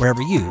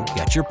 wherever you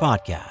get your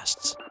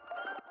podcasts.